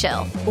 stay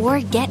chill,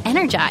 or get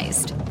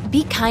energized.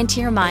 Be kind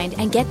to your mind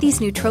and get these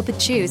nootropic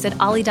chews at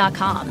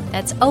ollie.com.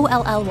 That's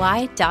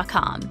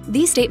OLLY.com.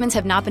 These statements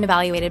have not been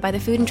evaluated by the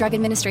Food and Drug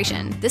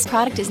Administration. This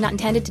product is not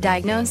intended to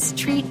diagnose,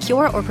 treat,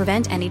 cure, or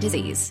prevent any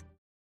disease.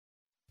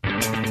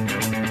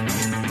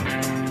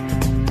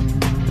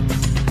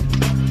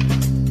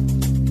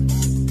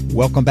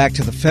 Welcome back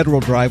to the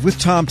Federal Drive with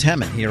Tom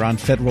Temin here on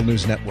Federal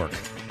News Network.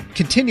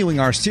 Continuing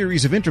our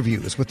series of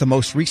interviews with the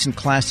most recent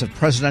class of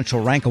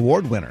Presidential Rank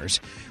Award winners,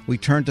 we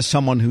turn to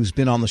someone who's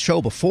been on the show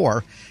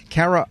before.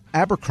 Kara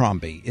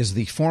Abercrombie is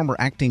the former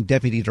acting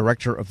deputy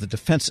director of the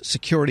Defense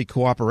Security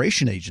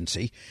Cooperation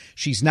Agency.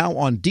 She's now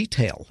on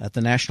detail at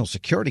the National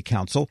Security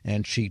Council,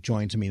 and she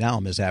joins me now.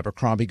 Ms.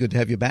 Abercrombie, good to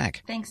have you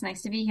back. Thanks.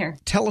 Nice to be here.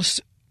 Tell us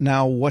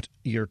now what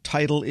your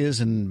title is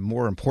and,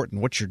 more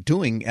important, what you're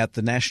doing at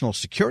the National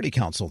Security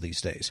Council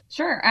these days.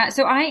 Sure.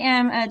 So I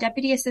am a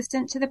deputy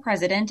assistant to the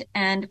president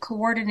and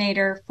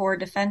coordinator for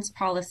defense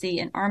policy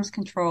and arms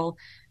control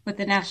with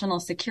the National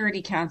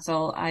Security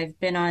Council. I've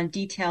been on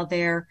detail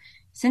there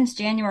since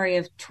January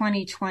of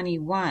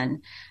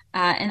 2021.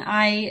 And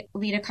I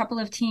lead a couple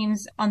of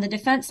teams. On the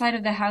defense side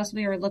of the house,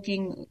 we are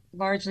looking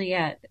largely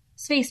at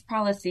space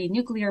policy,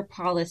 nuclear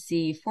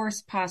policy,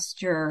 force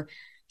posture,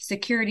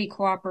 security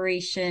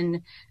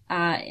cooperation,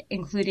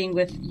 including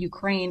with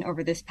Ukraine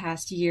over this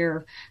past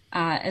year,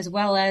 as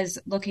well as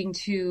looking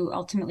to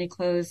ultimately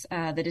close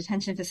the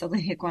detention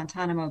facility at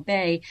Guantanamo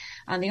Bay.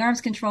 On the arms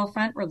control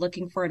front, we're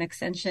looking for an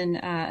extension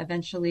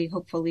eventually,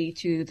 hopefully,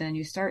 to the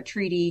New START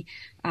treaty,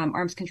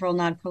 arms control,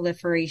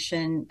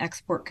 non-proliferation,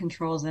 export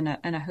controls, and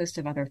a host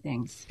of other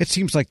things. It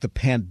seems like the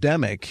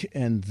pandemic,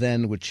 and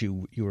then which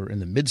you were in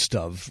the midst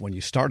of when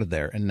you started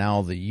there, and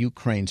now the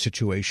Ukraine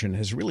situation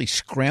has really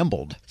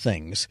scrambled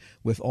things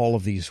with all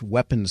of these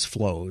weapons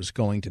flows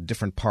going to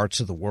different parts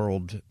of the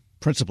world,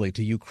 principally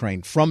to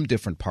Ukraine from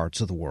different parts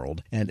of the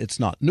world. And it's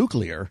not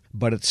nuclear,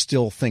 but it's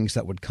still things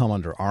that would come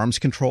under arms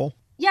control.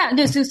 Yeah,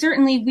 no, so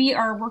certainly we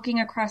are working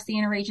across the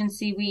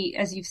interagency. We,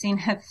 as you've seen,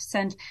 have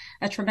sent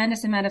a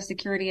tremendous amount of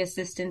security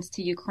assistance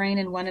to Ukraine.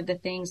 And one of the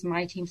things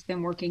my team's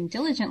been working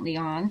diligently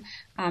on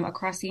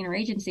across the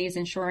interagency is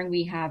ensuring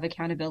we have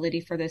accountability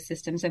for those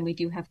systems. And we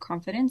do have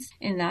confidence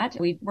in that.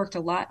 We've worked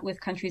a lot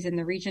with countries in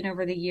the region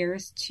over the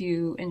years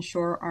to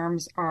ensure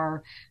arms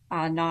are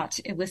not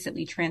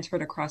illicitly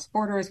transferred across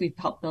borders. We've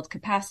helped build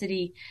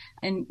capacity,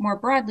 and more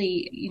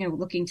broadly,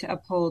 looking to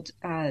uphold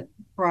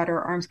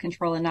broader arms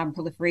control and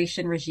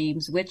non-proliferation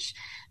regimes, which,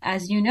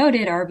 as you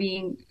noted, are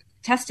being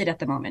tested at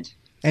the moment.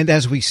 And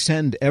as we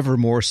send ever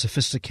more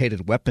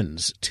sophisticated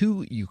weapons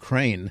to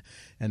Ukraine,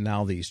 and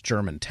now these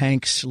German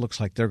tanks, looks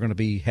like they're going to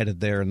be headed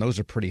there, and those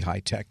are pretty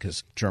high-tech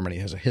because Germany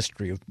has a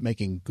history of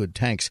making good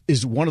tanks.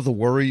 Is one of the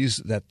worries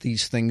that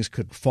these things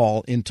could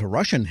fall into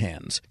Russian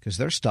hands? Because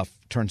their stuff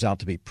turns out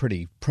to be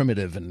pretty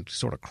primitive and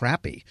sort of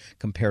crappy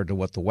compared to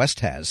what the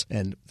West has,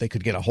 and they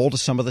could get a hold of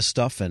some of this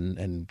stuff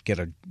and get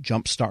a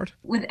jump start?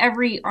 With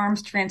every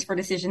arms transfer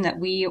decision that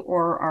we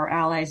or our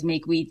allies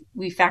make,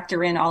 we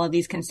factor in all of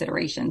these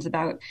considerations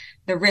about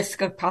the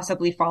risk of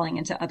possibly falling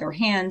into other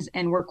hands,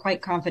 and we're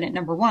quite confident,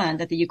 number one,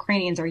 that the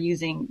Ukrainians are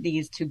using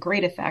these to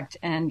great effect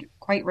and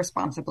quite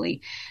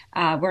responsibly.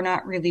 We're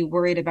not really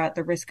worried about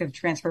the risk of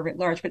transfer writ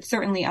large, but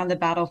certainly on the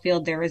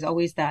battlefield, there is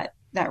always that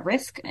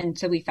risk. And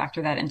so we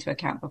factor that into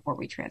account before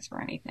we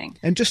transfer anything.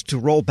 And just to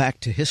roll back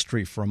to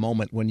history for a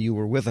moment, when you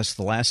were with us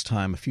the last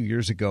time, a few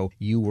years ago,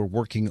 you were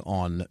working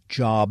on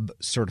job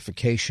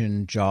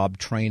certification, job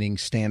training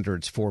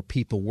standards for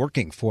people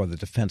working for the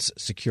Defense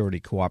Security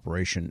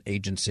Cooperation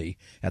Agency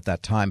at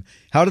that time.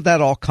 How did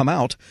that all come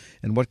out,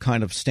 and what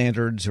kind of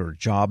standards or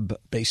job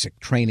basic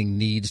training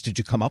needs did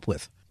you come up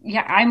with?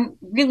 Yeah, I'm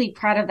really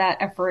proud of that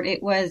effort.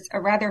 It was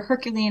a rather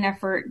Herculean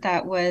effort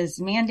that was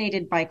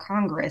mandated by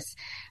Congress,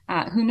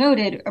 who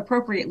noted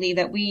appropriately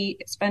that we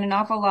spend an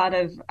awful lot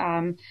of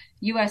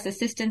U.S.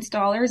 assistance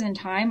dollars and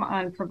time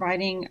on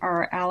providing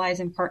our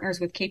allies and partners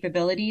with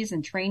capabilities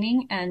and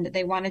training. And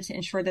they wanted to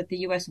ensure that the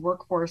U.S.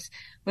 workforce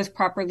was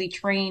properly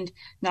trained,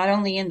 not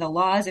only in the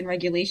laws and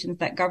regulations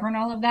that govern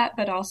all of that,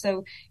 but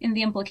also in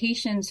the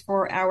implications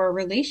for our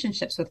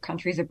relationships with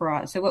countries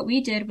abroad. So what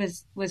we did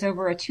was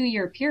over a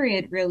 2-year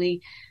period,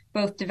 really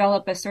both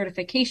develop a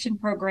certification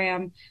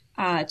program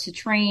to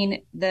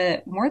train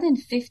the more than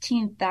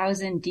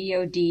 15,000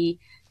 DoD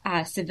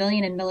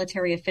civilian and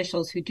military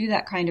officials who do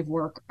that kind of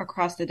work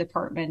across the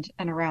department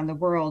and around the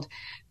world.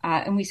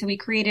 And we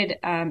created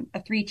a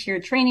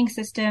 3-tiered training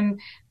system.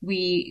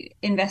 We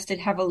invested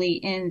heavily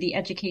in the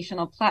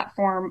educational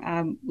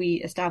platform.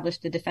 We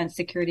established the Defense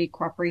Security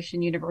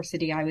Cooperation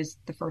University. I was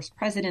the first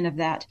president of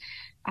that.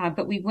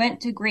 But we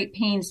went to great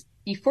pains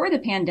before the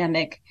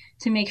pandemic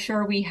to make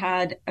sure we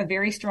had a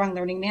very strong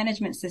learning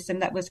management system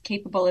that was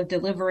capable of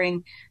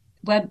delivering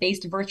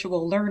web-based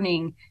virtual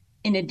learning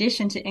in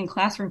addition to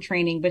in-classroom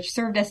training, which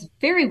served us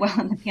very well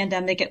in the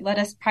pandemic. It let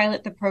us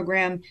pilot the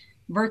program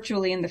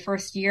virtually in the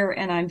first year.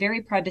 And I'm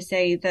very proud to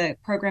say the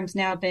program's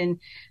now been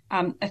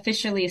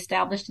officially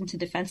established into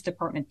Defense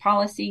Department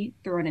policy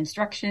through an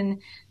instruction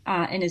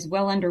and is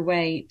well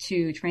underway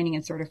to training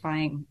and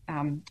certifying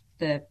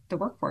the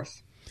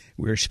workforce.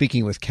 We're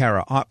speaking with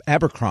Kara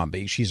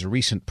Abercrombie. She's a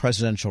recent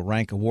Presidential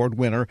Rank Award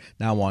winner,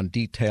 now on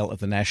detail of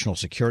the National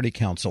Security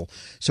Council.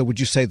 So would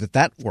you say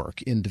that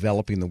work in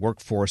developing the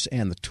workforce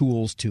and the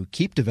tools to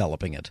keep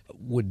developing it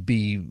would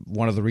be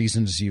one of the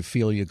reasons you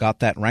feel you got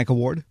that rank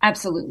award?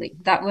 Absolutely.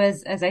 That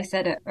was, as I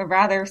said, a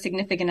rather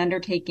significant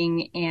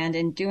undertaking. And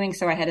in doing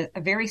so, I had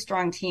a very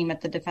strong team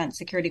at the Defense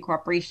Security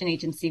Cooperation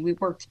Agency. We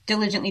worked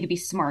diligently to be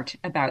smart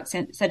about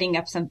setting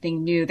up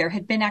something new. There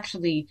had been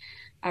actually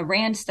a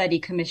RAND study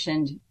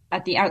commissioned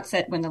at the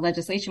outset when the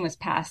legislation was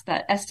passed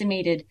that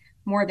estimated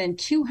more than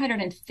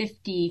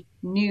 250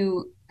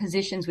 new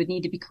positions would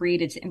need to be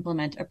created to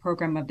implement a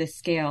program of this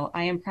scale.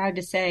 I am proud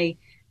to say,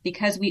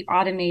 because we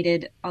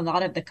automated a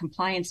lot of the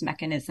compliance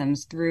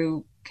mechanisms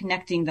through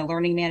connecting the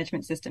learning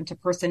management system to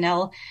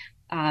personnel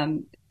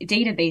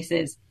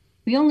databases,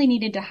 we only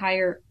needed to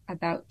hire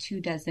about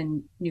 24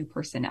 new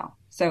personnel.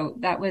 So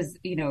that was,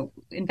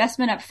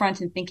 investment up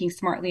front and thinking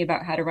smartly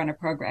about how to run a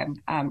program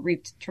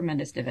reaped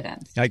tremendous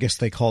dividends. I guess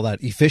they call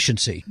that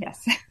efficiency.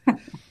 Yes.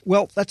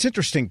 Well, that's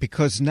interesting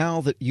because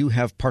now that you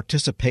have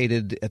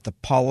participated at the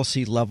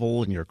policy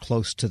level and you're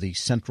close to the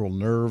central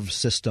nerve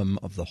system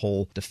of the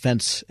whole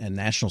defense and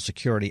national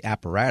security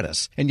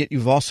apparatus, and yet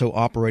you've also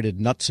operated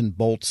nuts and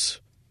bolts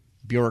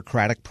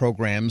bureaucratic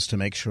programs to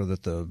make sure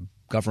that the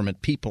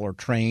government people are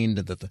trained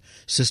and that the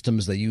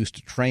systems they use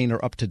to train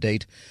are up to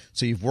date.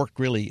 So you've worked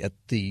really at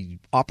the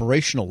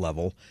operational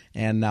level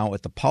and now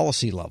at the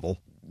policy level.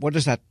 What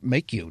does that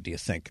make you, do you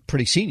think?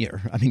 Pretty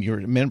senior. I mean,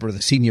 you're a member of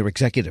the senior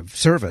executive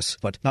service,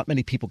 but not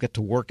many people get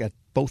to work at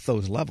both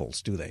those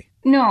levels, do they?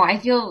 No, I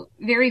feel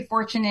very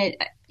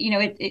fortunate.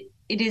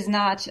 It is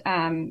not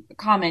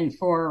common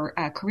for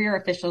career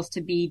officials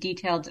to be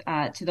detailed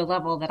to the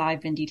level that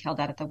I've been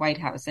detailed at the White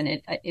House. And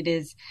it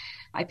is,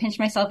 I pinch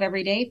myself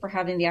every day for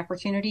having the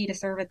opportunity to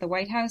serve at the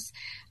White House.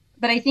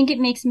 But I think it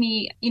makes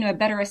me, a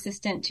better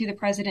assistant to the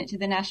president, to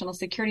the national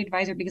security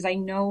advisor, because I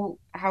know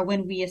how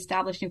when we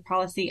establish new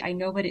policy, I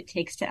know what it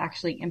takes to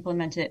actually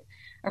implement it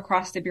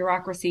across the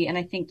bureaucracy. And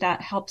I think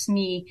that helps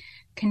me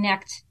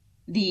connect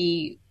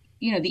the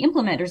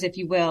implementers, if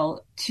you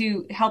will,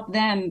 to help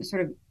them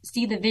sort of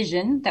see the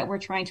vision that we're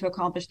trying to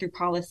accomplish through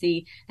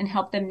policy and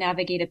help them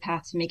navigate a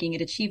path to making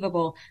it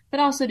achievable, but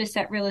also to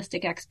set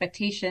realistic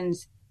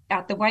expectations.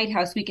 At the White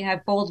House, we can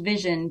have bold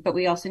vision, but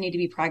we also need to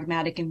be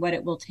pragmatic in what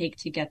it will take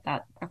to get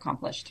that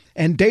accomplished.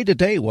 And day to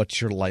day, what's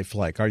your life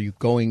like? Are you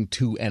going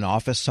to an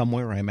office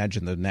somewhere? I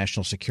imagine the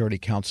National Security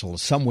Council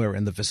is somewhere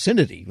in the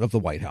vicinity of the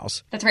White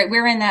House. That's right.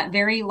 We're in that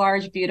very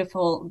large,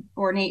 beautiful,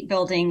 ornate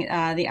building,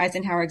 the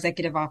Eisenhower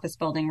Executive Office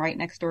building right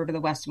next door to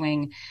the West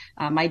Wing.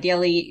 My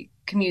daily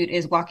commute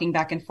is walking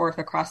back and forth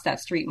across that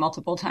street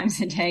multiple times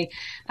a day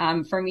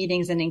for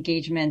meetings and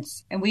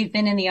engagements. And we've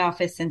been in the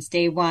office since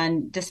day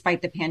one,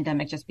 despite the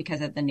pandemic, just because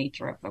of the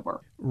nature of the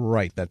work.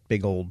 Right. That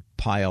big old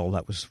pile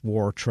that was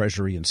War,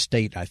 Treasury, and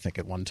State, I think,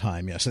 at one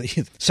time. Yes.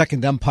 The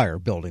Second Empire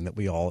building that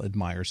we all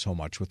admire so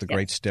much with the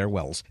great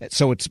stairwells.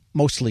 So it's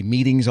mostly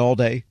meetings all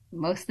day?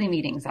 Mostly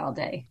meetings all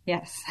day.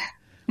 Yes.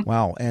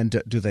 Wow.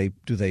 And do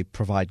they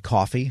provide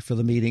coffee for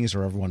the meetings,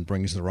 or everyone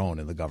brings their own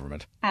in the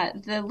government?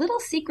 The little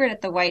secret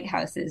at the White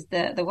House is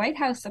the White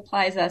House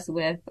supplies us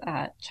with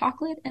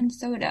chocolate and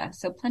soda,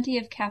 so plenty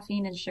of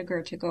caffeine and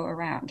sugar to go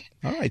around.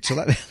 All right. So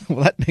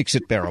that makes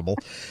it bearable.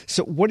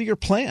 So what are your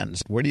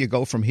plans? Where do you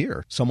go from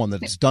here? Someone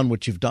that's done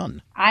what you've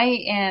done.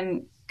 I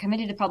am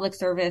committed to public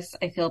service.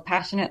 I feel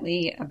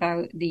passionately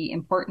about the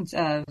importance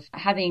of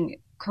having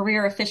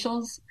career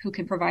officials who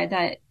can provide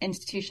that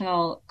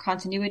institutional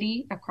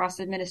continuity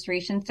across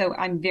administration. So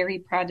I'm very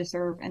proud to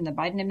serve in the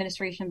Biden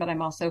administration, but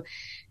I'm also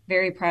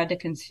very proud to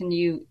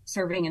continue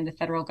serving in the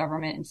federal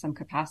government in some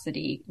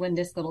capacity when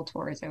this little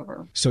tour is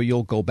over. So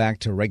you'll go back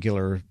to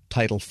regular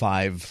Title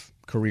V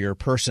career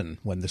person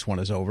when this one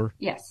is over?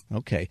 Yes.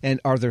 Okay. And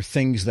are there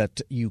things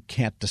that you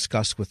can't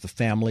discuss with the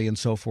family and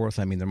so forth?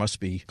 I mean, there must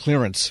be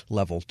clearance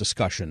level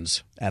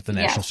discussions at the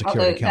National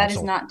Security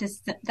Council.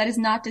 That is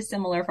not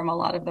dissimilar from a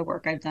lot of the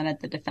work I've done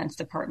at the Defense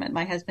Department.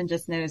 My husband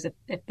just knows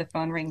if the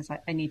phone rings,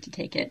 I need to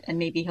take it, and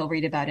maybe he'll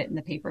read about it in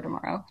the paper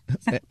tomorrow.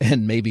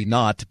 And maybe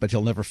not, but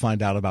he'll never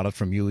find out about it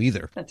from you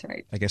either. That's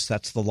right. I guess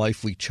that's the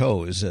life we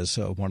chose, as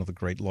one of the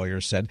great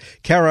lawyers said.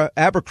 Kara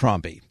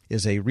Abercrombie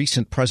is a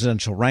recent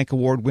Presidential Rank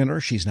Award winner.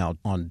 She's now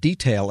on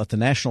detail at the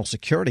National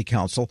Security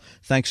Council.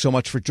 Thanks so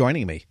much for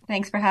joining me.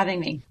 Thanks for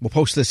having me. We'll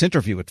post this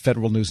interview at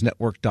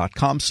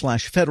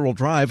federalnewsnetwork.com/Federal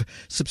Drive.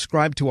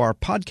 Subscribe to our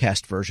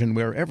podcast version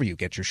wherever you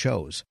get your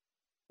shows.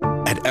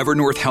 At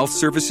Evernorth Health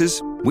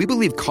Services, we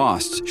believe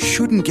costs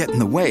shouldn't get in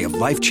the way of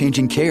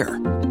life-changing care,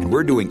 and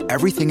we're doing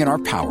everything in our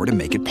power to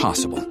make it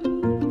possible.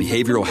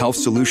 Behavioral health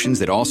solutions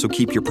that also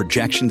keep your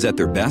projections at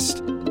their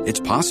best? It's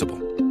possible.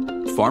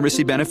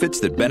 Pharmacy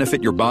benefits that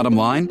benefit your bottom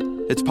line?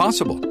 It's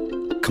possible.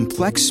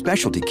 Complex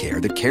specialty care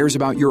that cares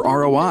about your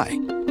ROI?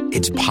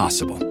 It's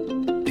possible.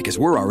 Because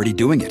we're already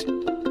doing it.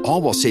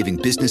 All while saving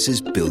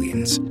businesses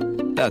billions.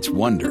 That's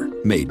Wonder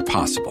made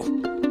possible.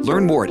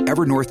 Learn more at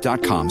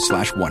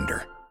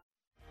evernorth.com/wonder.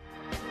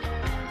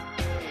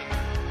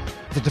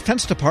 The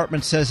Defense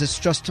Department says it's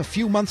just a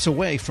few months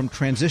away from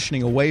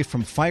transitioning away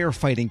from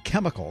firefighting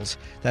chemicals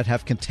that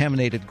have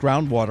contaminated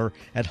groundwater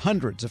at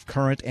hundreds of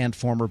current and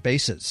former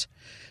bases.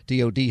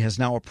 DoD has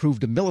now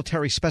approved a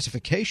military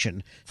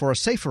specification for a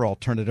safer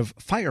alternative,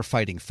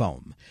 firefighting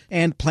foam,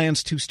 and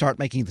plans to start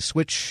making the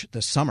switch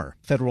this summer.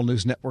 Federal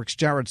News Network's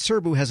Jared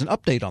Serbu has an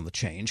update on the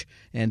change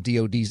and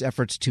DoD's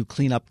efforts to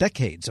clean up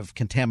decades of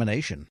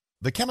contamination.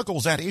 The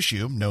chemicals at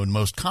issue, known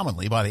most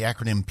commonly by the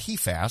acronym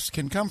PFAS,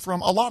 can come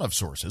from a lot of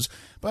sources,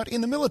 but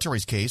in the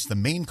military's case, the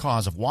main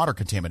cause of water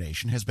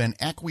contamination has been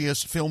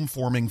aqueous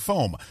film-forming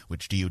foam,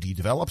 which DoD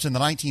developed in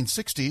the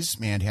 1960s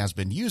and has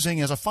been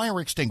using as a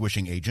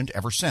fire-extinguishing agent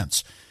ever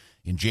since.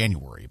 In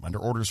January, under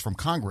orders from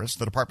Congress,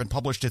 the department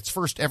published its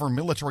first-ever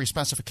military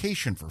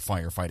specification for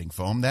firefighting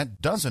foam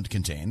that doesn't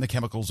contain the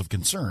chemicals of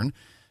concern.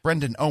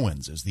 Brendan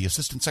Owens is the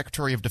Assistant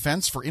Secretary of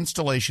Defense for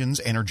Installations,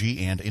 Energy,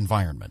 and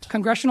Environment.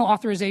 Congressional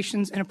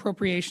authorizations and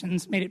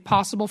appropriations made it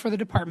possible for the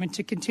department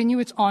to continue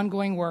its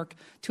ongoing work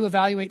to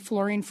evaluate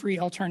fluorine-free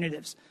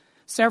alternatives.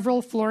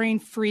 Several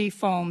fluorine-free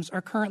foams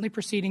are currently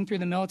proceeding through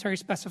the military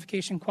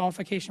specification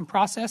qualification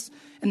process,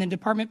 and the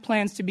department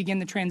plans to begin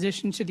the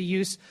transition to the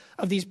use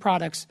of these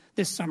products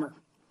this summer.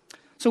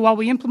 So while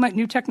we implement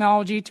new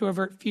technology to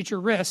avert future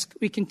risk,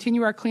 we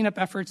continue our cleanup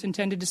efforts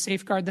intended to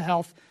safeguard the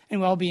health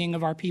and well-being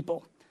of our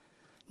people.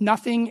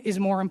 Nothing is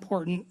more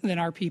important than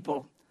our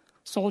people: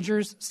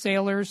 soldiers,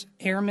 sailors,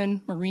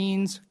 airmen,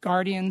 Marines,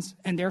 guardians,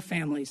 and their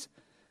families.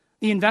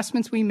 The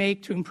investments we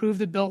make to improve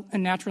the built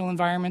and natural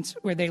environments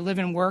where they live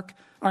and work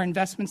are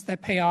investments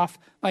that pay off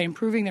by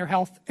improving their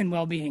health and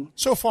well-being.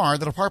 So far,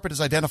 the department has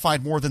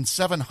identified more than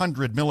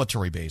 700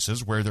 military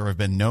bases where there have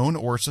been known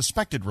or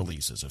suspected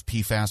releases of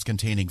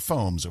PFAS-containing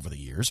foams over the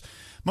years.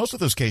 Most of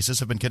those cases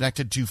have been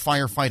connected to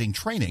firefighting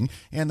training,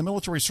 and the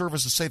military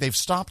services say they've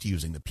stopped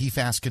using the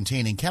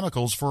PFAS-containing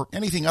chemicals for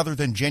anything other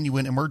than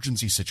genuine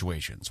emergency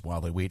situations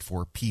while they wait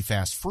for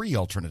PFAS-free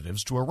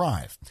alternatives to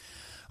arrive.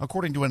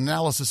 According to an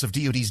analysis of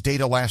DoD's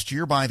data last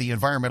year by the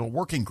Environmental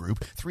Working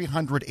Group,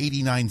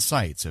 389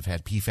 sites have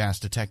had PFAS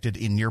detected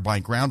in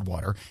nearby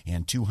groundwater,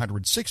 and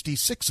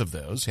 266 of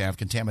those have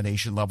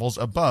contamination levels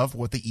above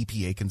what the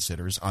EPA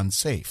considers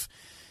unsafe.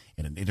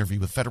 In an interview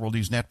with Federal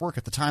News Network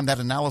at the time that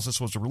analysis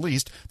was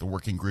released, the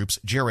working group's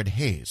Jared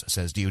Hayes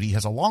says DoD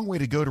has a long way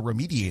to go to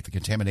remediate the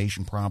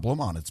contamination problem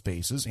on its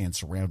bases and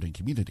surrounding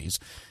communities.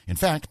 In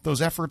fact,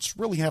 those efforts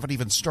really haven't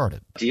even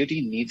started. DoD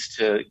needs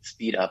to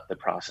speed up the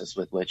process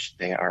with which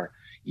they are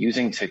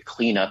using to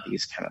clean up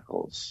these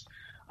chemicals.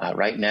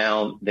 Right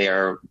now, they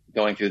are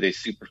going through the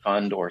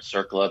Superfund or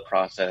CERCLA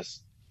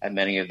process at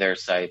many of their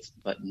sites,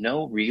 but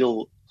no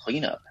real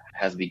cleanup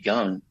has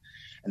begun,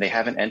 and they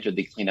haven't entered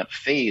the cleanup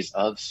phase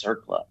of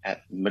CERCLA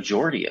at the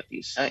majority of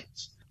these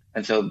sites.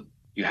 And so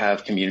you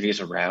have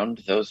communities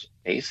around those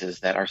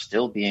bases that are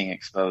still being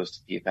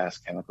exposed to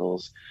PFAS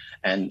chemicals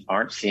and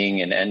aren't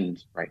seeing an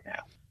end right now.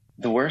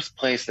 The worst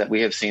place that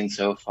we have seen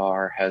so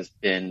far has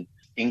been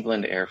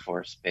England Air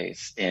Force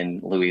Base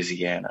in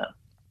Louisiana.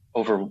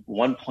 Over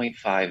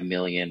 1.5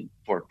 million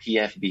for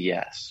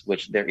PFBS,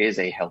 which there is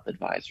a health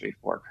advisory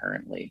for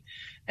currently,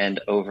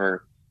 and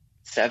over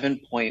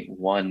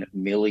 7.1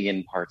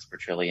 million parts per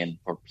trillion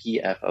for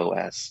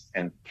PFOS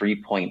and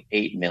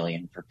 3.8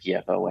 million for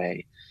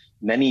PFOA,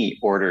 many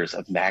orders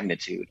of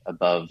magnitude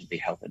above the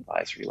health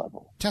advisory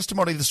level.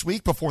 Testimony this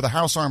week before the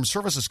House Armed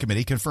Services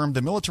Committee confirmed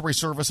the military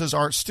services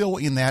are still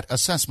in that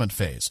assessment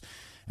phase.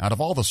 Out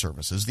of all the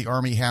services, the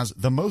Army has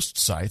the most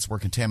sites where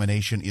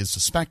contamination is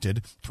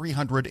suspected,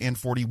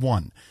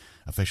 341.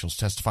 Officials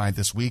testified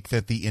this week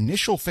that the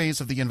initial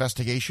phase of the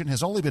investigation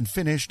has only been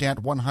finished at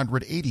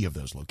 180 of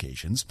those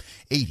locations.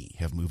 80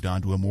 have moved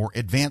on to a more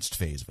advanced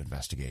phase of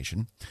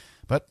investigation.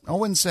 But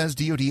Owen says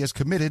DoD is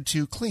committed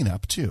to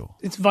cleanup, too.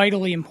 It's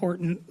vitally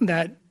important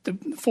that the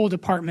full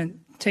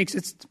department takes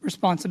its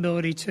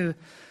responsibility to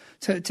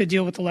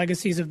deal with the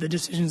legacies of the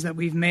decisions that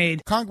we've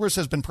made. Congress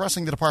has been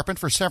pressing the department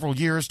for several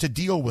years to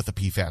deal with the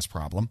PFAS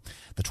problem.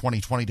 The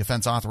 2020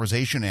 Defense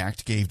Authorization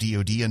Act gave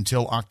DoD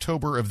until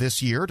October of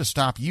this year to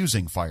stop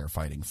using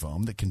firefighting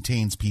foam that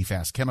contains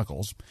PFAS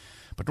chemicals.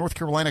 But North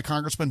Carolina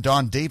Congressman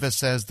Don Davis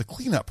says the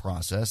cleanup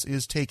process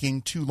is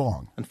taking too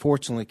long.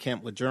 Unfortunately,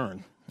 Camp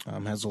Lejeune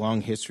has a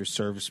long history of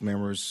service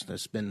members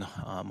that's been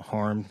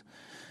harmed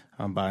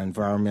by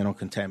environmental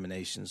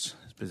contaminations,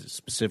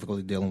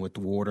 specifically dealing with the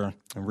water.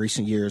 In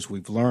recent years,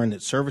 we've learned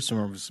that service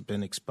members have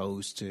been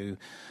exposed to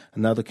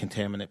another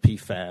contaminant,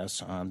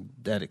 PFAS,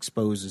 that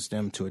exposes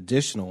them to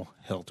additional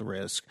health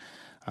risk.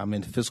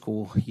 In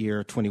fiscal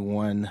year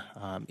 21,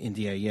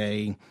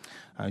 NDAA,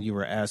 you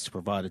were asked to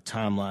provide a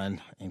timeline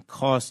and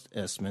cost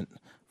estimate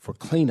for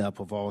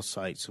cleanup of all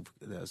sites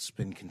that's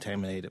been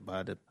contaminated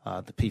by the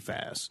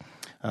PFAS.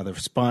 The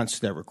response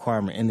to that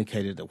requirement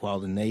indicated that while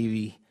the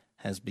Navy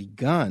has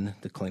begun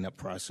the cleanup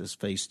process,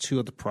 phase 2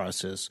 of the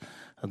process,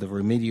 the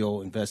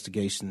remedial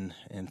investigation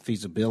and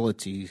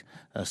feasibility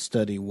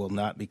study will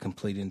not be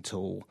completed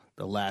until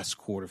the last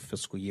quarter of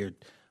fiscal year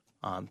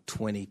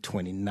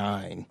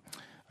 2029.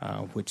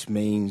 Which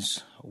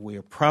means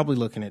we're probably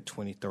looking at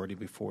 2030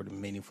 before the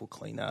meaningful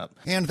cleanup.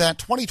 And that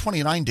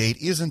 2029 date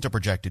isn't a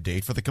projected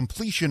date for the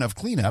completion of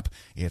cleanup.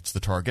 It's the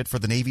target for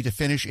the Navy to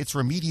finish its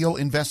remedial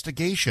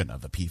investigation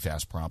of the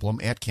PFAS problem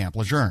at Camp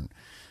Lejeune.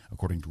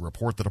 According to a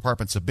report the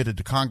department submitted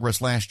to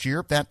Congress last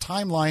year, that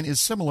timeline is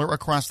similar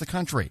across the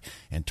country,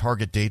 and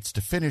target dates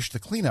to finish the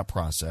cleanup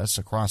process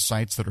across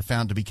sites that are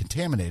found to be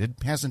contaminated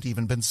hasn't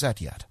even been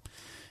set yet.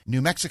 New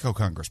Mexico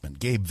Congressman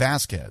Gabe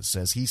Vasquez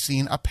says he's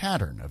seen a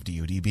pattern of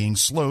DoD being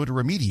slow to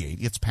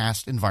remediate its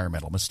past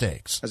environmental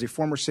mistakes. As a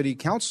former city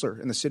councilor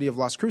in the city of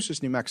Las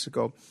Cruces, New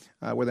Mexico,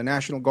 where the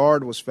National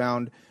Guard was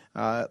found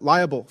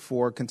liable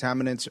for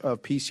contaminants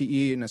of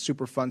PCE in a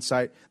Superfund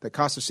site that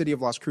cost the city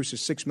of Las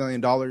Cruces $6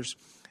 million,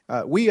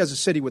 we as a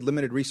city with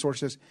limited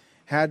resources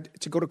had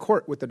to go to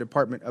court with the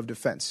Department of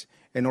Defense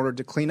in order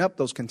to clean up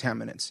those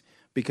contaminants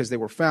because they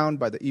were found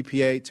by the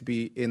EPA to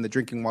be in the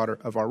drinking water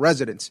of our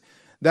residents.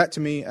 That,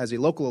 to me, as a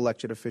local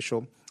elected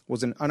official,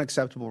 was an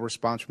unacceptable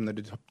response from the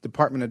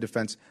Department of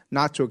Defense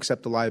not to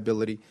accept the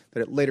liability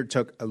that it later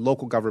took a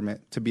local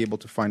government to be able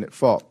to find at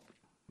fault.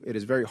 It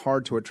is very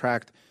hard to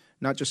attract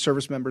not just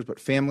service members but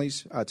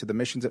families to the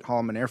missions at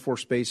Holloman Air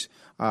Force Base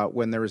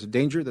when there is a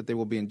danger that they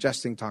will be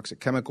ingesting toxic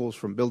chemicals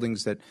from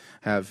buildings that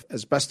have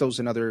asbestos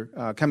and other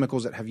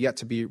chemicals that have yet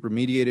to be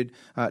remediated.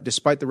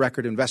 Despite the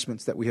record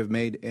investments that we have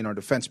made in our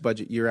defense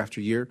budget year after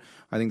year,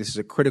 I think this is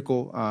a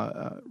critical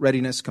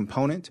readiness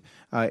component,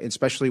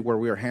 especially where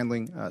we are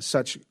handling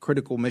such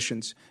critical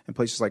missions in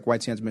places like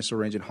White Sands Missile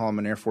Range and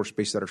Holloman Air Force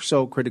Base that are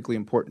so critically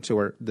important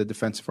to the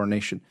defense of our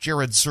nation.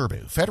 Jared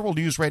Serbu, Federal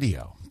News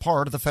Radio,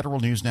 part of the Federal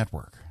News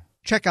Network.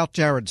 Check out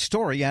Jared's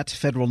story at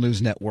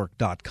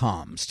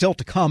federalnewsnetwork.com. Still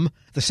to come,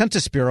 the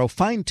Census Bureau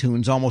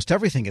fine-tunes almost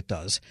everything it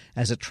does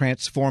as it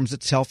transforms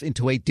itself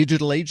into a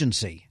digital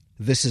agency.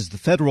 This is the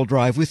Federal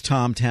Drive with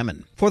Tom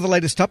Temin. For the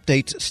latest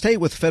updates, stay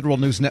with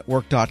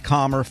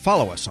federalnewsnetwork.com or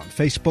follow us on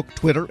Facebook,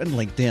 Twitter, and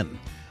LinkedIn.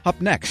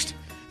 Up next,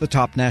 the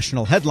top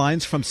national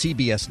headlines from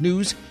CBS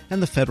News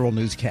and the Federal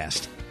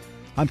Newscast.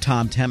 I'm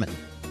Tom Temin.